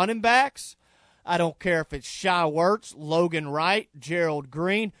the running backs. I don't care if it's Shai Werts, Logan Wright, Gerald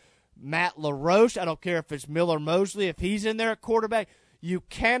Green, Matt LaRoche. I don't care if it's Miller Mosley, if he's in there at quarterback. You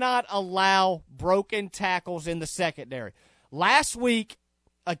cannot allow broken tackles in the secondary. Last week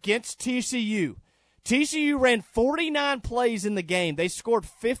against TCU ran 49 plays in the game. They scored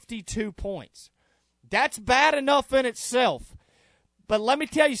 52 points. That's bad enough in itself. But let me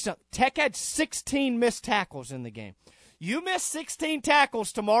tell you something. Tech had 16 missed tackles in the game. You miss 16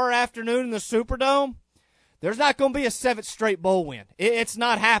 tackles tomorrow afternoon in the Superdome, there's not going to be a 7th straight bowl win. It's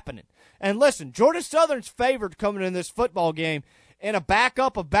not happening. And listen, Georgia Southern's favored coming in this football game in a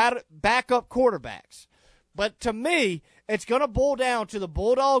backup quarterbacks. But to me, it's going to boil down to the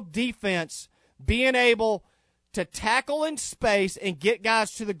Bulldog defense being able to tackle in space and get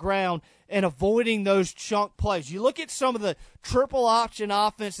guys to the ground and avoiding those chunk plays. You look at some of the triple option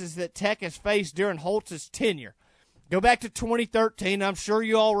offenses that Tech has faced during Holtz's tenure. Go back to 2013. I'm sure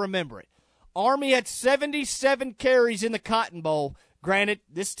you all remember it. Army had 77 carries in the Cotton Bowl. Granted,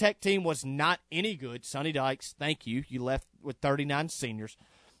 this Tech team was not any good. Sonny Dykes, thank you. You left with 39 seniors.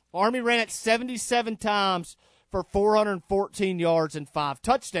 Army ran it 77 times for 414 yards and 5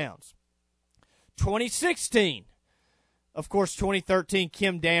 touchdowns. 2016, of course, 2013,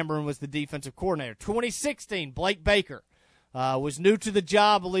 Kim Dameron was the defensive coordinator. 2016, Blake Baker was new to the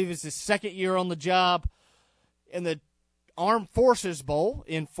job. I believe it's his second year on the job. In the Armed Forces Bowl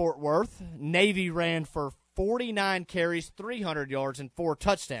in Fort Worth, Navy ran for 49 carries, 300 yards, and 4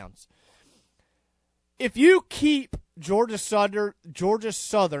 touchdowns. If you keep Georgia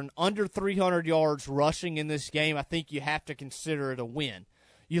Southern under 300 yards rushing in this game, I think you have to consider it a win.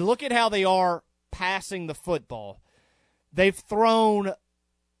 You look at how they are passing the football. They've thrown,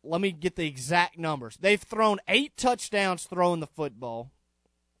 let me get the exact numbers. They've thrown 8 touchdowns throwing the football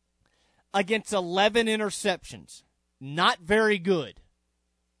against 11 interceptions. Not very good,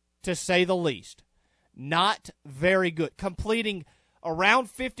 to say the least. Not very good. Completing around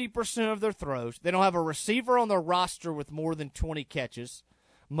 50% of their throws. They don't have a receiver on their roster with more than 20 catches.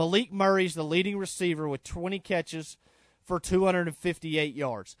 Malik Murray's the leading receiver with 20 catches for 258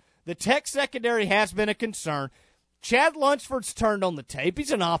 yards. The Tech secondary has been a concern. Chad Lunsford's turned on the tape.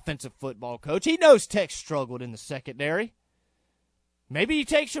 He's an offensive football coach. He knows Tech struggled in the secondary. Maybe he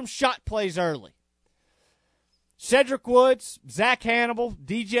takes some shot plays early. Cedric Woods, Zach Hannibal,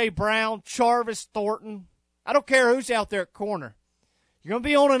 DJ Brown, Charvis Thornton. I don't care who's out there at corner. You're going to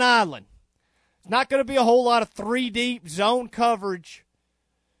be on an island. It's not going to be a whole lot of 3-deep zone coverage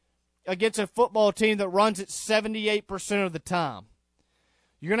against a football team that runs it 78% of the time.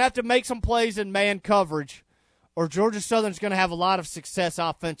 You're going to have to make some plays in man coverage, or Georgia Southern's going to have a lot of success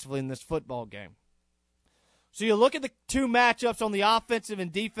offensively in this football game. So you look at the two matchups on the offensive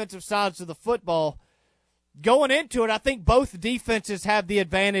and defensive sides of the football. Going into it, I think both defenses have the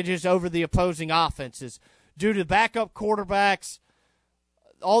advantages over the opposing offenses due to backup quarterbacks,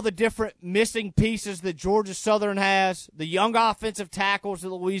 all the different missing pieces that Georgia Southern has, the young offensive tackles that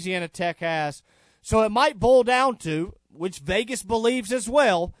Louisiana Tech has. So it might boil down to, which Vegas believes as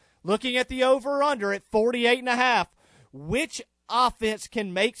well, looking at the over-under at 48.5, which offense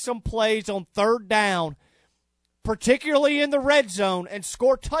can make some plays on third down, particularly in the red zone, and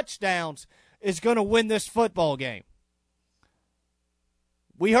score touchdowns, is going to win this football game.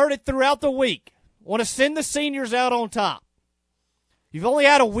 We heard it throughout the week. Want to send the seniors out on top. You've only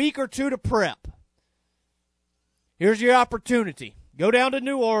had a week or two to prep. Here's your opportunity. Go down to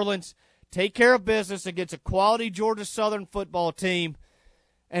New Orleans, take care of business against a quality Georgia Southern football team,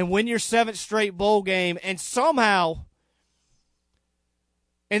 and win your 7th straight bowl game. And somehow,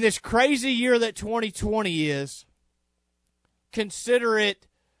 in this crazy year that 2020 is, consider it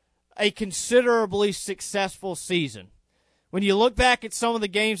a considerably successful season. When you look back at some of the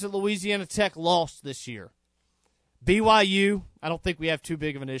games that Louisiana Tech lost this year, BYU, I don't think we have too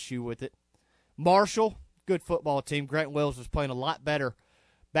big of an issue with it. Marshall, good football team. Grant Wells was playing a lot better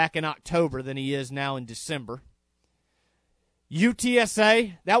back in October than he is now in December.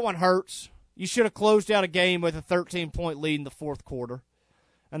 UTSA, that one hurts. you should have closed out a game with a 13-point lead in the fourth quarter.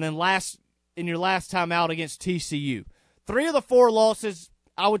 And then in your last time out against TCU. 3 of the 4 losses,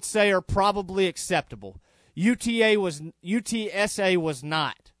 I would say, are probably acceptable. UTSA was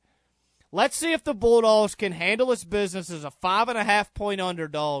not. Let's see if the Bulldogs can handle its business as a 5.5-point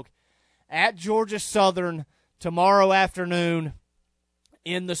underdog at Georgia Southern tomorrow afternoon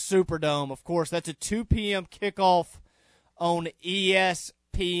in the Superdome. Of course, that's a 2 p.m. kickoff on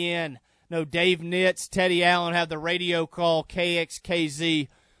ESPN. No, Dave Nitz, Teddy Allen have the radio call, KXKZ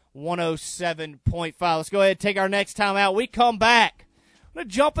 107.5. Let's go ahead and take our next time out. We come back. I'm going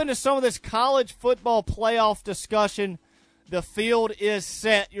to jump into some of this college football playoff discussion. The field is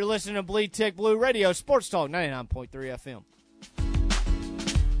set. You're listening to Bleed Tech Blue Radio, Sports Talk 99.3 FM.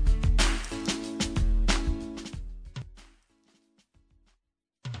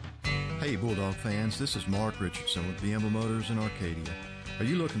 Hey Bulldog fans, this is Mark Richardson with Bienville Motors in Arcadia. Are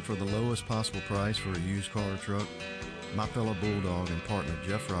you looking for the lowest possible price for a used car or truck? My fellow Bulldog and partner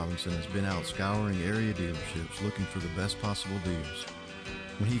Jeff Robinson has been out scouring area dealerships looking for the best possible deals.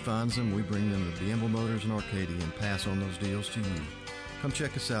 When he finds them, we bring them to Bienville Motors in Arcadia and pass on those deals to you. Come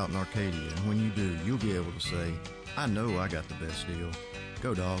check us out in Arcadia, and when you do, you'll be able to say, I know I got the best deal.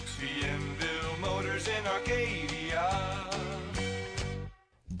 Go Dogs. Bienville Motors in Arcadia.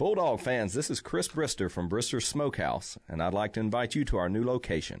 Bulldog fans, this is Chris Brister from Brister's Smokehouse, and I'd like to invite you to our new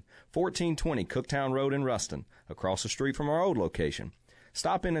location, 1420 Cooktown Road in Ruston, across the street from our old location.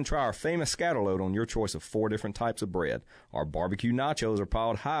 Stop in and try our famous scatterload on your choice of 4 different types of bread. Our barbecue nachos are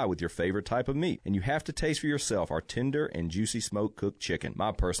piled high with your favorite type of meat, and you have to taste for yourself our tender and juicy smoked-cooked chicken,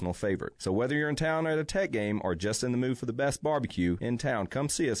 my personal favorite. So whether you're in town at a Tech game or just in the mood for the best barbecue in town, come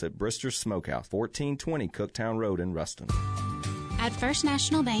see us at Brister's Smokehouse, 1420 Cooktown Road in Ruston. At First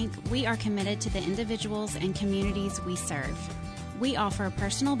National Bank, we are committed to the individuals and communities we serve. We offer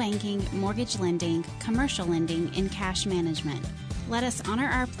personal banking, mortgage lending, commercial lending, and cash management. Let us honor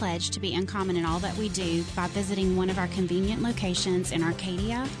our pledge to be uncommon in all that we do by visiting one of our convenient locations in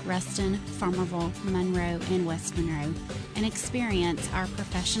Arcadia, Ruston, Farmerville, Monroe, and West Monroe, and experience our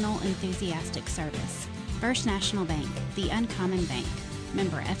professional, enthusiastic service. First National Bank, the uncommon bank.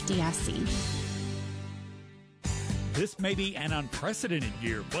 Member FDIC. This may be an unprecedented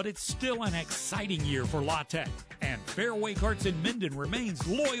year, but it's still an exciting year for La Tech. And Fairway Carts in Minden remains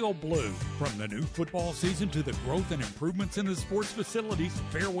loyal blue. From the new football season to the growth and improvements in the sports facilities,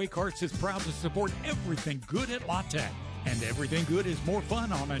 Fairway Carts is proud to support everything good at La Tech. And everything good is more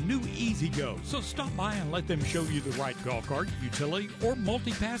fun on a new E-Z-Go. So stop by and let them show you the right golf cart, utility, or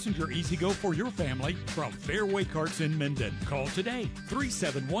multi-passenger E-Z-Go for your family from Fairway Carts in Minden. Call today,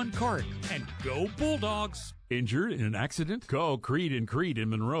 371-CART, and go Bulldogs! Injured in an accident? Call Creed and Creed in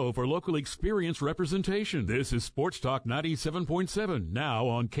Monroe for local experience representation. This is Sports Talk 97.7, now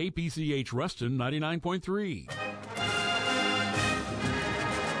on KPCH Ruston 99.3.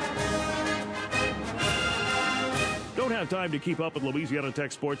 Don't have time to keep up with Louisiana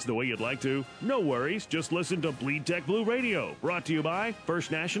Tech sports the way you'd like to? No worries. Just listen to Bleed Tech Blue Radio. Brought to you by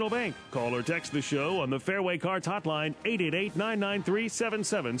First National Bank. Call or text the show on the Fairway Carts hotline,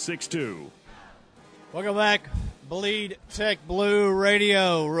 888-993-7762. Welcome back. Bleed Tech Blue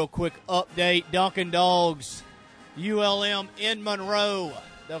Radio. Real quick update. Dunkin' Dogs, ULM in Monroe.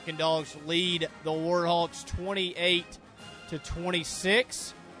 Dunkin' Dogs lead the Warhawks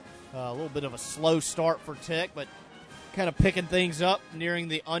 28-26. A little bit of a slow start for Tech, but kind of picking things up, nearing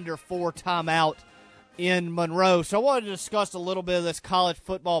the under 4 timeout in Monroe. So I wanted to discuss a little bit of this college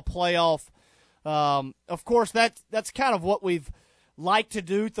football playoff. Of course, that's kind of what we've like to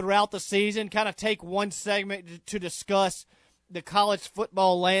do throughout the season, kind of take one segment to discuss the college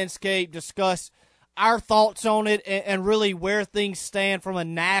football landscape, discuss our thoughts on it, and really where things stand from a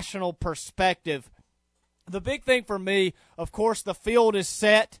national perspective. The big thing for me, of course, the field is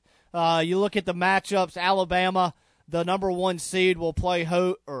set. You look at the matchups, Alabama, the number 1 seed, will play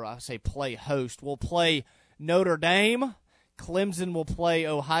will play Notre Dame. Clemson will play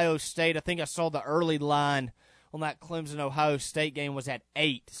Ohio State. I think I saw the early line on that Clemson-Ohio State game was at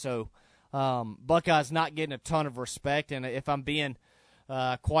 8. So Buckeyes not getting a ton of respect. And if I'm being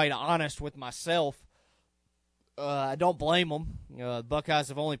quite honest with myself, I don't blame them. The Buckeyes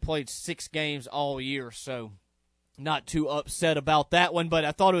have only played 6 games all year, so not too upset about that one. But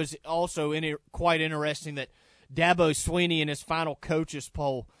I thought it was also quite interesting that Dabo Swinney in his final coaches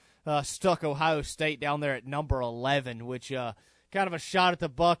poll stuck Ohio State down there at number 11, which kind of a shot at the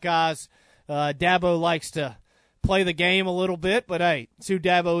Buckeyes. Dabo likes to play the game a little bit, but hey, it's who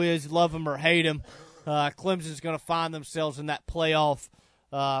Dabo is, love him or hate him. Clemson's going to find themselves in that playoff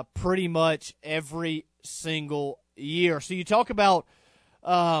pretty much every single year. So you talk about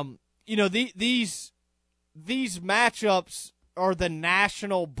these matchups are the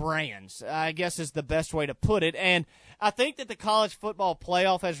national brands, I guess is the best way to put it. And I think that the college football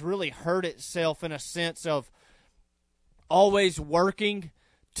playoff has really hurt itself in a sense of always working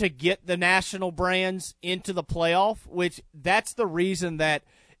to get the national brands into the playoff, which that's the reason that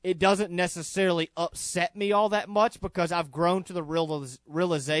it doesn't necessarily upset me all that much, because I've grown to the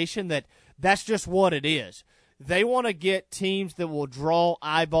realization that that's just what it is. They want to get teams that will draw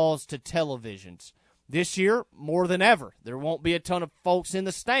eyeballs to televisions. This year, more than ever, there won't be a ton of folks in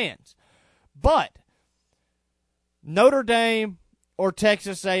the stands. But Notre Dame or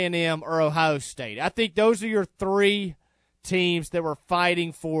Texas A&M or Ohio State, I think those are your three teams that were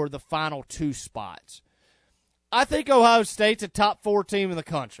fighting for the final two spots. I think Ohio State's a top 4 team in the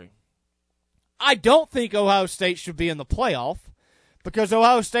country. I don't think Ohio State should be in the playoff because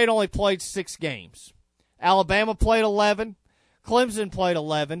Ohio State only played 6 games. Alabama played 11. Clemson played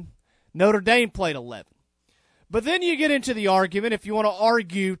 11. Notre Dame played 11. But then you get into the argument, if you want to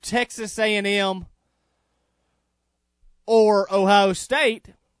argue Texas A&M or Ohio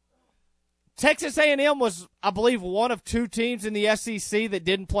State, Texas A&M was, I believe, one of 2 teams in the SEC that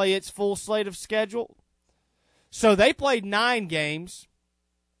didn't play its full slate of schedule. So they played 9 games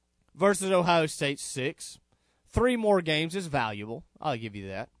versus Ohio State's 6. 3 more games is valuable. I'll give you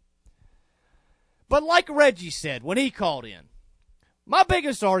that. But like Reggie said when he called in, my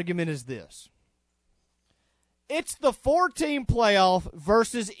biggest argument is this. It's the 4-team playoff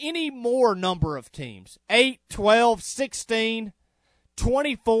versus any more number of teams. 8, 12, 16,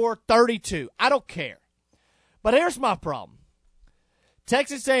 24, 32. I don't care. But here's my problem.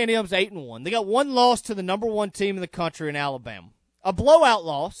 Texas A&M's 8-1. They got 1 loss to the number 1 team in the country in Alabama. A blowout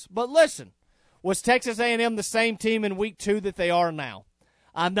loss, but listen, was Texas A&M the same team in week 2 that they are now?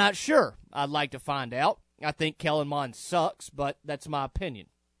 I'm not sure. I'd like to find out. I think Kellen Mond sucks, but that's my opinion.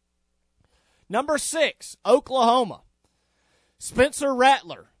 Number 6, Oklahoma. Spencer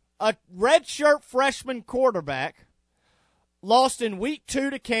Rattler, a redshirt freshman quarterback, lost in week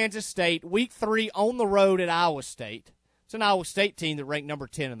 2 to Kansas State, week 3 on the road at Iowa State. It's an Iowa State team that ranked number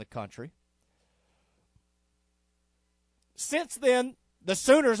 10 in the country. Since then, the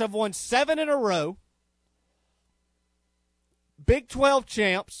Sooners have won 7 in a row. Big 12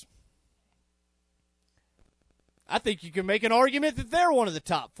 champs. I think you can make an argument that they're one of the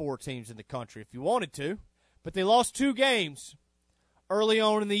top 4 teams in the country if you wanted to. But they lost 2 games early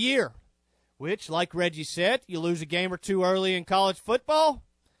on in the year, which, like Reggie said, you lose a game or 2 early in college football,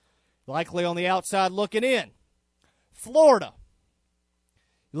 likely on the outside looking in. Florida.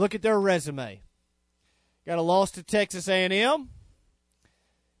 You look at their resume. Got a loss to Texas A&M.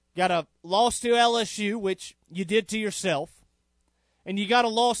 Got a loss to LSU, which you did to yourself. And you got a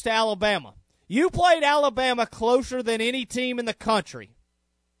loss to Alabama. You played Alabama closer than any team in the country.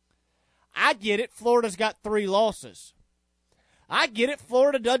 I get it. Florida's got 3 losses. I get it.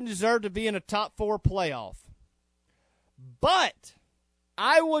 Florida doesn't deserve to be in a top 4 playoff. But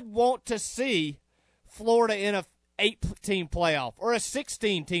I would want to see Florida in a 8-team playoff or a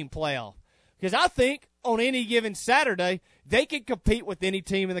 16-team playoff. Because I think on any given Saturday, they can compete with any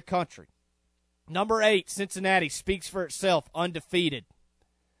team in the country. Number 8, Cincinnati, speaks for itself, undefeated.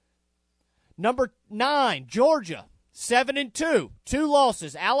 Number 9, Georgia, 7-2, 2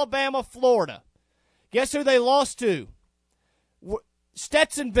 losses, Alabama, Florida. Guess who they lost to?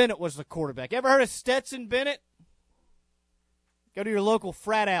 Stetson Bennett was the quarterback. Ever heard of Stetson Bennett? Go to your local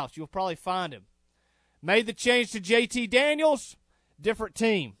frat house. You'll probably find him. Made the change to JT Daniels, different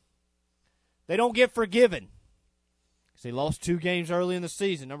team. They don't get forgiven. Because they lost 2 games early in the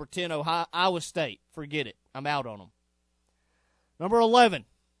season. Number 10, Iowa State. Forget it. I'm out on them. Number 11,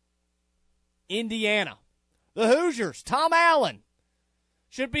 Indiana. The Hoosiers, Tom Allen,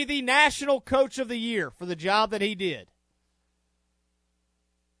 should be the national coach of the year for the job that he did.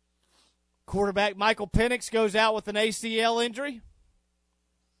 Quarterback Michael Penix goes out with an ACL injury.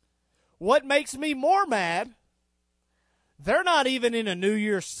 What makes me more mad, they're not even in a New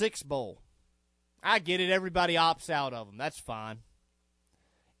Year's Six Bowl. I get it. Everybody opts out of them. That's fine.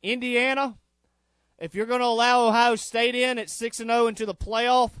 Indiana, if you're going to allow Ohio State in at 6-0 into the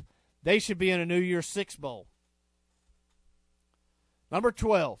playoff, they should be in a New Year's Six Bowl. Number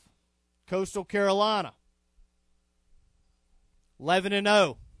 12, Coastal Carolina,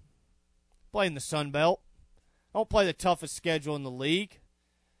 11-0. Playing the Sun Belt. Don't play the toughest schedule in the league.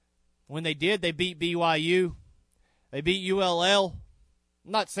 When they did, they beat BYU. They beat ULL.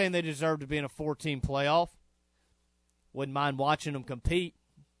 I'm not saying they deserve to be in a 4-team playoff. Wouldn't mind watching them compete.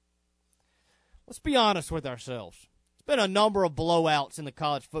 Let's be honest with ourselves. It's been a number of blowouts in the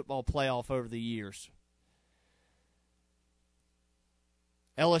college football playoff over the years.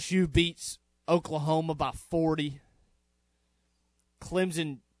 LSU beats Oklahoma by 40.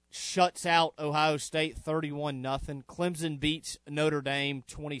 Clemson shuts out Ohio State 31-0. Clemson beats Notre Dame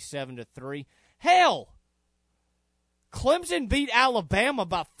 27-3. Hell, Clemson beat Alabama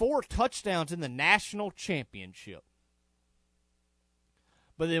by 4 touchdowns in the national championship.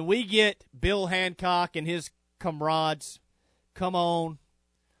 But then we get Bill Hancock and his comrades. Come on.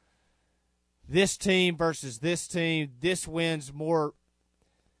 This team versus this team. This means more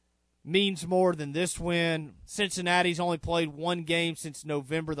than this win. Cincinnati's only played 1 game since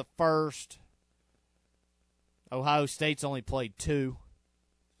November the 1st. Ohio State's only played 2.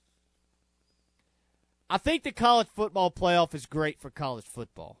 I think the college football playoff is great for college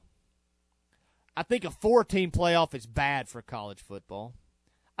football. I think a 4-team playoff is bad for college football.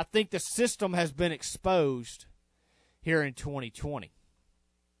 I think the system has been exposed here in 2020.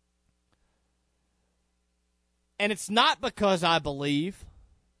 And it's not because I believe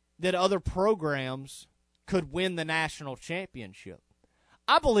that other programs could win the national championship.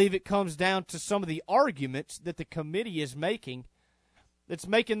 I believe it comes down to some of the arguments that the committee is making that's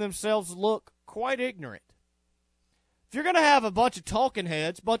making themselves look quite ignorant. If you're going to have a bunch of talking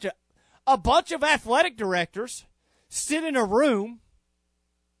heads, a bunch of athletic directors sit in a room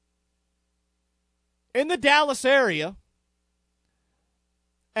in the Dallas area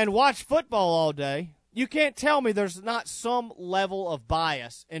and watch football all day, you can't tell me there's not some level of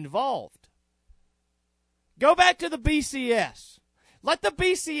bias involved. Go back to the BCS. Let the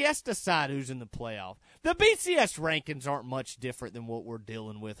BCS decide who's in the playoff. The BCS rankings aren't much different than what we're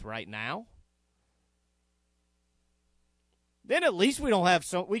dealing with right now. Then at least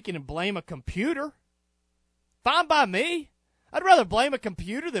we can blame a computer. Fine by me. I'd rather blame a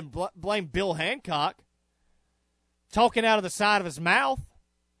computer than blame Bill Hancock talking out of the side of his mouth.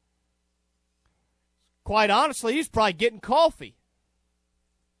 Quite honestly, he's probably getting coffee,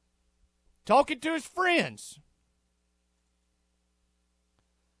 talking to his friends.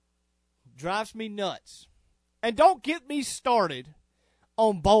 Drives me nuts. And don't get me started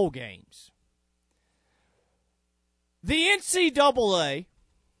on bowl games. The NCAA,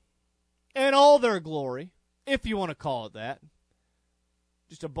 in all their glory, if you want to call it that,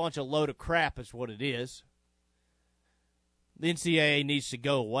 just a bunch of load of crap is what it is. The NCAA needs to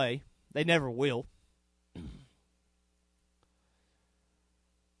go away. They never will.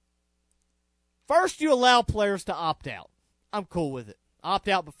 First, you allow players to opt out. I'm cool with it. Opt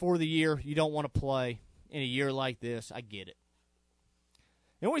out before the year. You don't want to play in a year like this. I get it.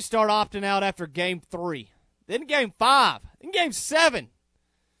 Then we start opting out after Game 3. Then Game 5. Then Game 7.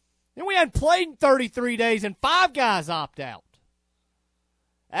 Then we hadn't played in 33 days and 5 guys opt out.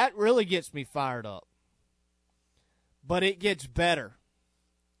 That really gets me fired up. But it gets better.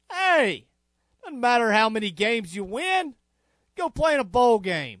 Hey, doesn't matter how many games you win. Go play in a bowl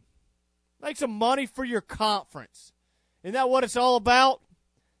game. Make some money for your conference. Isn't that what it's all about?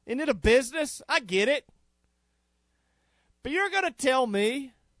 Isn't it a business? I get it. But you're going to tell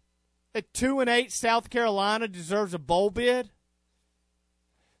me that 2-8 South Carolina deserves a bowl bid?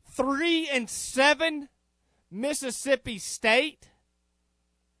 3-7 Mississippi State?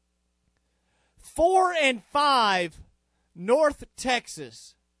 4-5 North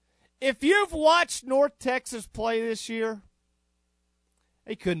Texas. If you've watched North Texas play this year,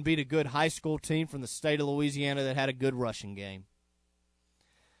 they couldn't beat a good high school team from the state of Louisiana that had a good rushing game.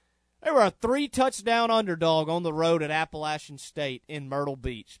 They were a 3-touchdown underdog on the road at Appalachian State in Myrtle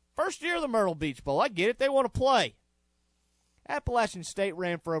Beach. First year of the Myrtle Beach Bowl. I get it. They want to play. Appalachian State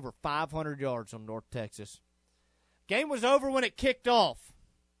ran for over 500 yards on North Texas. Game was over when it kicked off.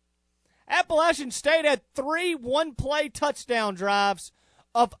 Appalachian State had 3 one-play touchdown drives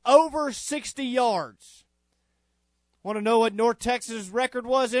of over 60 yards. Want to know what North Texas' record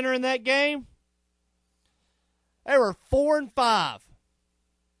was entering that game? They were 4-5.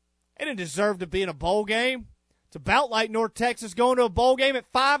 They didn't deserve to be in a bowl game. It's about like North Texas going to a bowl game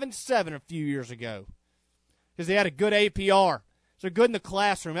at 5-7 a few years ago because they had a good APR. So they're good in the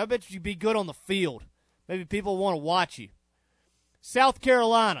classroom. I bet you'd be good on the field. Maybe people want to watch you. South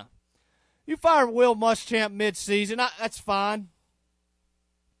Carolina. You fire Will Muschamp midseason. That's fine.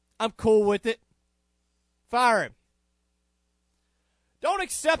 I'm cool with it. Fire him. Don't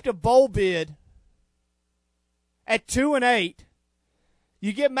accept a bowl bid at 2-8.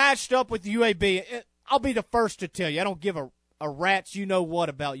 You get matched up with UAB. I'll be the first to tell you, I don't give a rat's you-know-what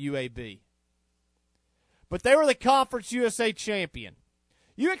about UAB. But they were the Conference USA champion.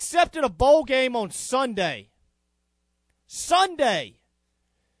 You accepted a bowl game on Sunday. Sunday.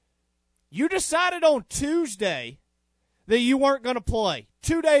 You decided on Tuesday that you weren't going to play.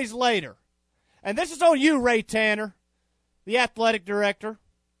 2 days later. And this is on you, Ray Tanner, the athletic director.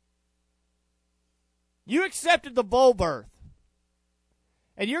 You accepted the bowl berth.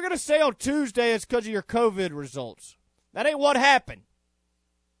 And you're going to say on Tuesday it's because of your COVID results. That ain't what happened.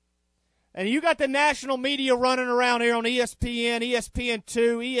 And you got the national media running around here on ESPN,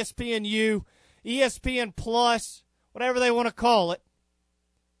 ESPN2, ESPNU, ESPN Plus, whatever they want to call it,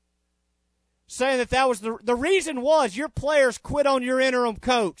 saying that was the reason was your players quit on your interim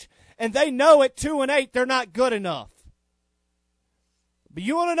coach. And they know at 2-8 they're not good enough. But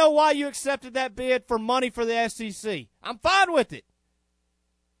you want to know why you accepted that bid for money for the SEC? I'm fine with it.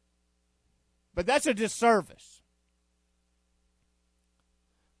 But that's a disservice.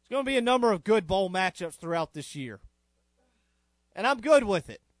 There's going to be a number of good bowl matchups throughout this year. And I'm good with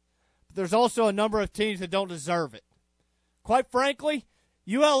it. But there's also a number of teams that don't deserve it. Quite frankly,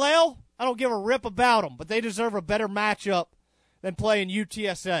 ULL, I don't give a rip about them, but they deserve a better matchup than playing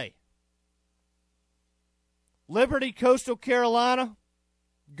UTSA. Liberty, Coastal Carolina,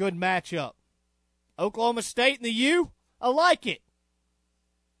 good matchup. Oklahoma State and the U, I like it.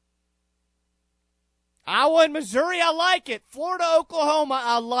 Iowa and Missouri, I like it. Florida, Oklahoma,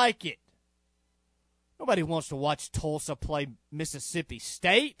 I like it. Nobody wants to watch Tulsa play Mississippi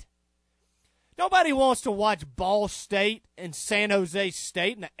State. Nobody wants to watch Ball State and San Jose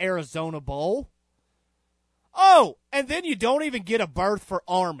State in the Arizona Bowl. Oh, and then you don't even get a berth for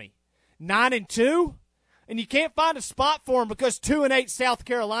Army. 9-2, and you can't find a spot for them because 2-8 South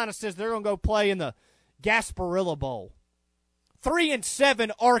Carolina says they're going to go play in the Gasparilla Bowl.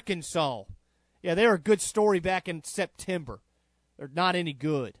 3-7 Arkansas. Yeah, they were a good story back in September. They're not any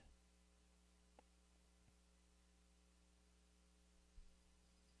good.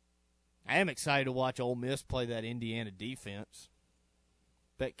 I am excited to watch Ole Miss play that Indiana defense.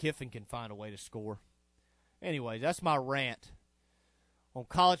 Bet Kiffin can find a way to score. Anyway, that's my rant on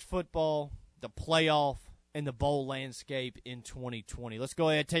college football, the playoff, and the bowl landscape in 2020. Let's go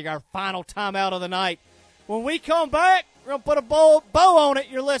ahead and take our final timeout of the night. When we come back, we're going to put a bow on it.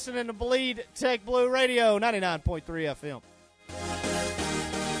 You're listening to Bleed Tech Blue Radio, 99.3 FM.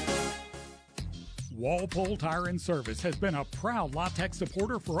 Walpole Tire and Service has been a proud La Tech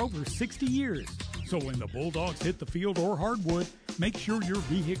supporter for over 60 years. So when the Bulldogs hit the field or hardwood, make sure your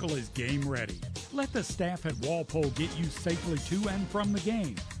vehicle is game ready. Let the staff at Walpole get you safely to and from the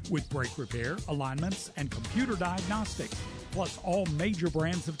game with brake repair, alignments, and computer diagnostics, plus all major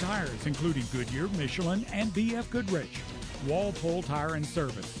brands of tires, including Goodyear, Michelin, and BF Goodrich. Walpole Tire and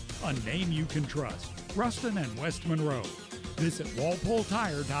Service, a name you can trust. Ruston and West Monroe. Visit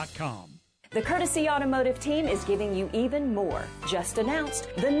walpoletire.com. The Courtesy Automotive team is giving you even more. Just announced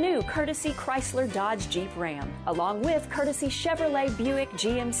the new Courtesy Chrysler Dodge Jeep Ram, along with Courtesy Chevrolet Buick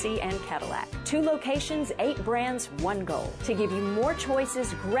GMC and Cadillac. 2 locations, 8 brands, 1 goal. To give you more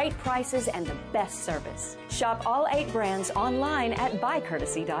choices, great prices, and the best service. Shop all 8 brands online at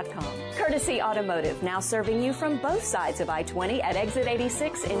buycourtesy.com. Courtesy Automotive, now serving you from both sides of I-20 at exit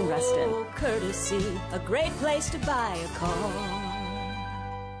 86 in Ruston. Oh, Courtesy, a great place to buy a car.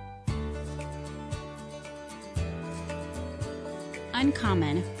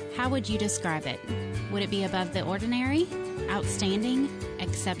 Uncommon, how would you describe it? Would it be above the ordinary, outstanding,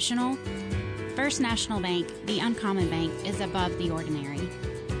 exceptional? First National Bank, the uncommon bank, is above the ordinary.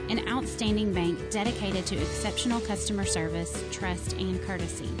 An outstanding bank dedicated to exceptional customer service, trust, and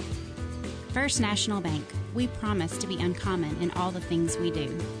courtesy. First National Bank, we promise to be uncommon in all the things we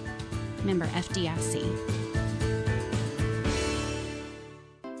do. Member FDIC.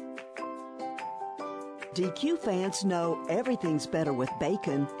 DQ fans know everything's better with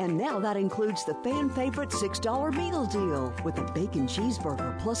bacon, and now that includes the fan favorite $6 meal deal with a bacon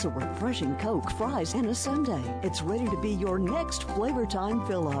cheeseburger plus a refreshing Coke, fries, and a sundae. It's ready to be your next flavor time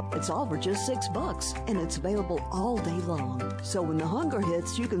fill-up. It's all for just $6, and it's available all day long. So when the hunger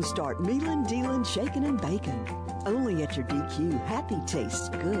hits, you can start mealing, dealing, shaking, and baking. Only at your DQ. Happy tastes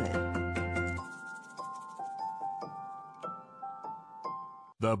good.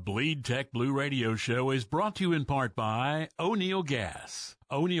 The Bleed Tech Blue Radio Show is brought to you in part by O'Neill Gas.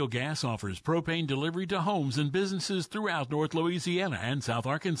 O'Neill Gas offers propane delivery to homes and businesses throughout North Louisiana and South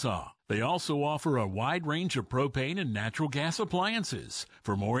Arkansas. They also offer a wide range of propane and natural gas appliances.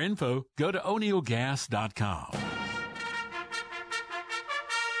 For more info, go to o'neillgas.com.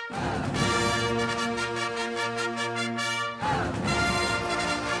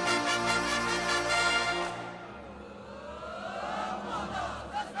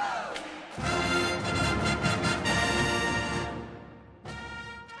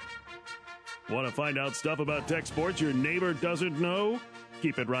 Want to find out stuff about tech sports your neighbor doesn't know?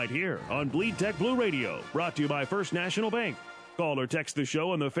 Keep it right here on Bleed Tech Blue Radio, brought to you by First National Bank. Call or text the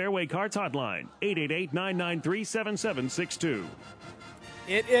show on the Fairway Carts hotline, 888-993-7762.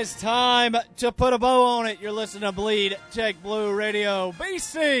 It is time to put a bow on it. You're listening to Bleed Tech Blue Radio.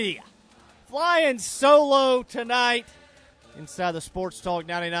 BC flying solo tonight inside the Sports Talk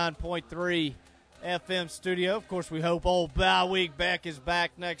 99.3 FM studio. Of course, we hope old bye week Beck is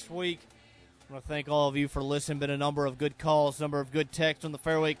back next week. I want to thank all of you for listening. Been a number of good calls, number of good texts on the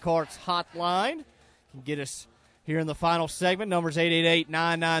Fairway Carts hotline. You can get us here in the final segment. Numbers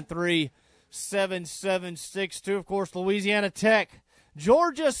 888-993-7762. Of course, Louisiana Tech,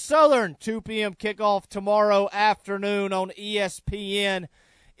 Georgia Southern, 2 p.m. kickoff tomorrow afternoon on ESPN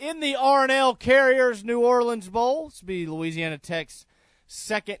in the R+L Carriers New Orleans Bowl. This will be Louisiana Tech's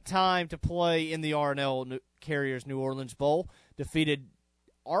second time to play in the R+L Carriers New Orleans Bowl. Defeated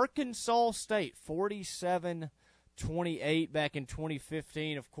Arkansas State 47-28 back in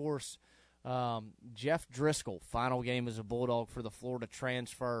 2015. Of course, Jeff Driscoll, final game as a Bulldog for the Florida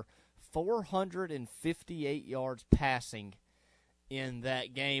transfer, 458 yards passing in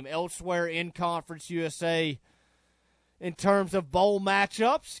that game. Elsewhere in Conference USA, in terms of bowl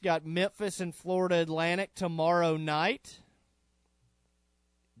matchups, got Memphis and Florida Atlantic tomorrow night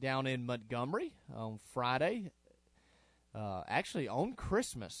down in Montgomery on Friday. Actually, on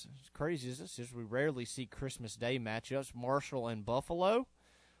Christmas. As crazy as this is, we rarely see Christmas Day matchups. Marshall and Buffalo.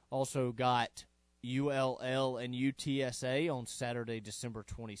 Also got ULL and UTSA on Saturday, December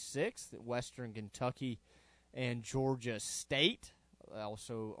 26th. Western Kentucky and Georgia State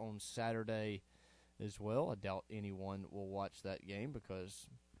also on Saturday as well. I doubt anyone will watch that game because,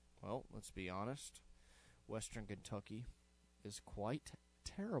 well, let's be honest, Western Kentucky is quite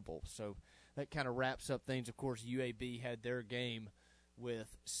terrible. So that kind of wraps up things. Of course, UAB had their game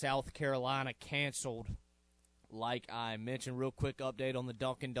with South Carolina canceled, like I mentioned. Real quick update on the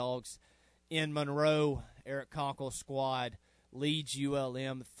Dunkin' Dogs in Monroe. Eric Conkle's squad leads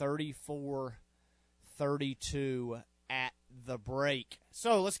ULM 34-32 at the break.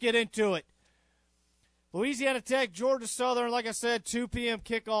 So let's get into it. Louisiana Tech, Georgia Southern, like I said, 2 p.m.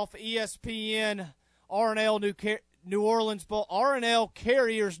 kickoff, ESPN, R+L New Orleans Bowl, R+L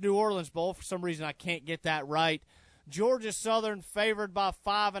Carriers New Orleans Bowl. For some reason, I can't get that right. Georgia Southern favored by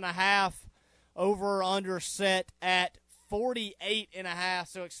 5.5. Over or under set at 48.5.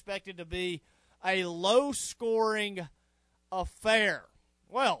 So expected to be a low-scoring affair.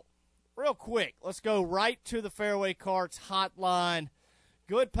 Well, real quick, let's go right to the Fairway Carts hotline.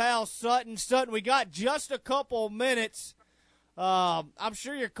 Good pal Sutton. Sutton, we got just a couple minutes. I'm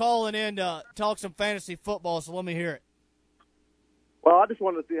sure you're calling in to talk some fantasy football, so let me hear it. Well, I just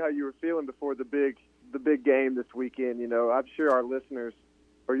wanted to see how you were feeling before the big game this weekend. You know, I'm sure our listeners,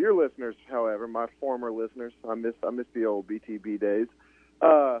 or your listeners, however, my former listeners, I miss the old BTB days.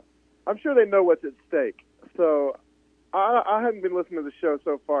 I'm sure they know what's at stake. So I haven't been listening to the show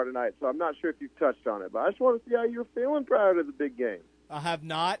so far tonight, so I'm not sure if you've touched on it. But I just want to see how you're feeling prior to the big game. I have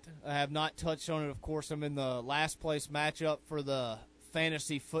not touched on it. Of course, I'm in the last place matchup for the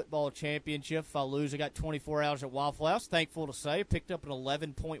Fantasy Football Championship. If I lose, I got 24 hours at Waffle House. Thankful to say, picked up an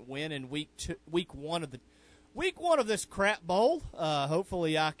 11-point win in week one of this crap bowl.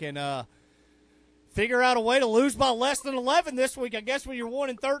 Hopefully, I can figure out a way to lose by less than 11 this week. I guess when you're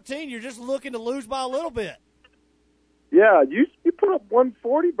 1-13, you're just looking to lose by a little bit. Yeah, you put up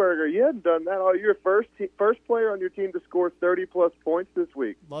 140 burger. You hadn't done that all year. First player on your team to score 30-plus points this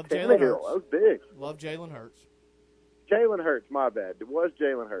week. Love Jalen Hurts. That was big. Love Jalen Hurts. Jalen Hurts, my bad. It was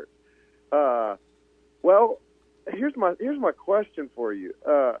Jalen Hurts. Well, here's my question for you.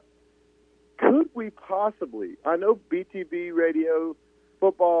 Could we possibly, I know BTB radio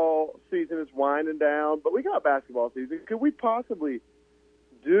football season is winding down, but we got basketball season. Could we possibly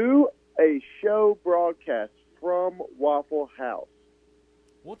do a show broadcast from Waffle House?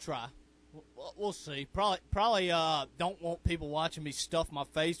 We'll try. We'll see. Probably don't want people watching me stuff my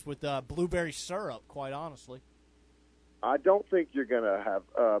face with blueberry syrup, quite honestly. I don't think you're going to have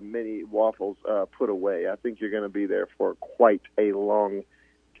many waffles put away. I think you're going to be there for quite a long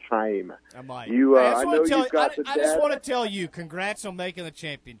time. I might. I just want to tell you, congrats on making the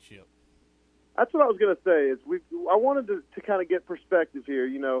championship. That's what I was going to say. I wanted to kind of get perspective here.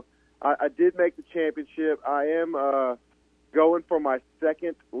 You know, I did make the championship. I am going for my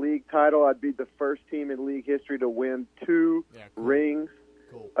second league title. I'd be the first team in league history to win two rings.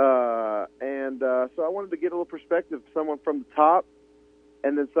 Cool. So I wanted to get a little perspective, someone from the top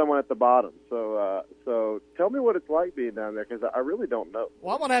and then someone at the bottom. So tell me what it's like being down there, because I really don't know.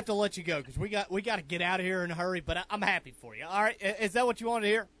 Well, I'm going to have to let you go because we got to get out of here in a hurry, but I'm happy for you. All right, is that what you wanted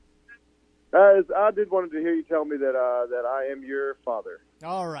to hear? I did wanted to hear you tell me that I am your father.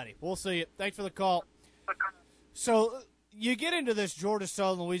 All righty. We'll see you. Thanks for the call. So you get into this Georgia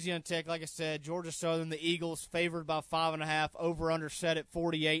Southern, Louisiana Tech, like I said, Georgia Southern, the Eagles favored by 5.5, over-under set at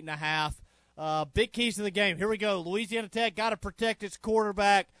 48.5. Big keys to the game. Here we go. Louisiana Tech got to protect its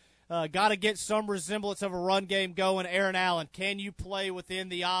quarterback, got to get some resemblance of a run game going. Aaron Allen, can you play within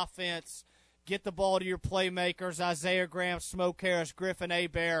the offense? Get the ball to your playmakers, Isaiah Graham, Smoke Harris, Griffin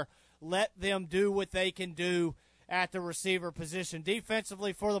Hebert. Let them do what they can do at the receiver position.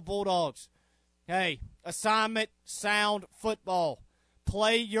 Defensively for the Bulldogs, hey, assignment, sound football.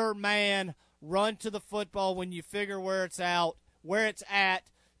 Play your man, run to the football when you figure where it's at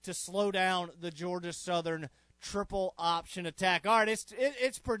to slow down the Georgia Southern triple option attack. All right,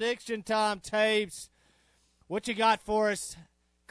 it's prediction time, Tabes. What you got for us?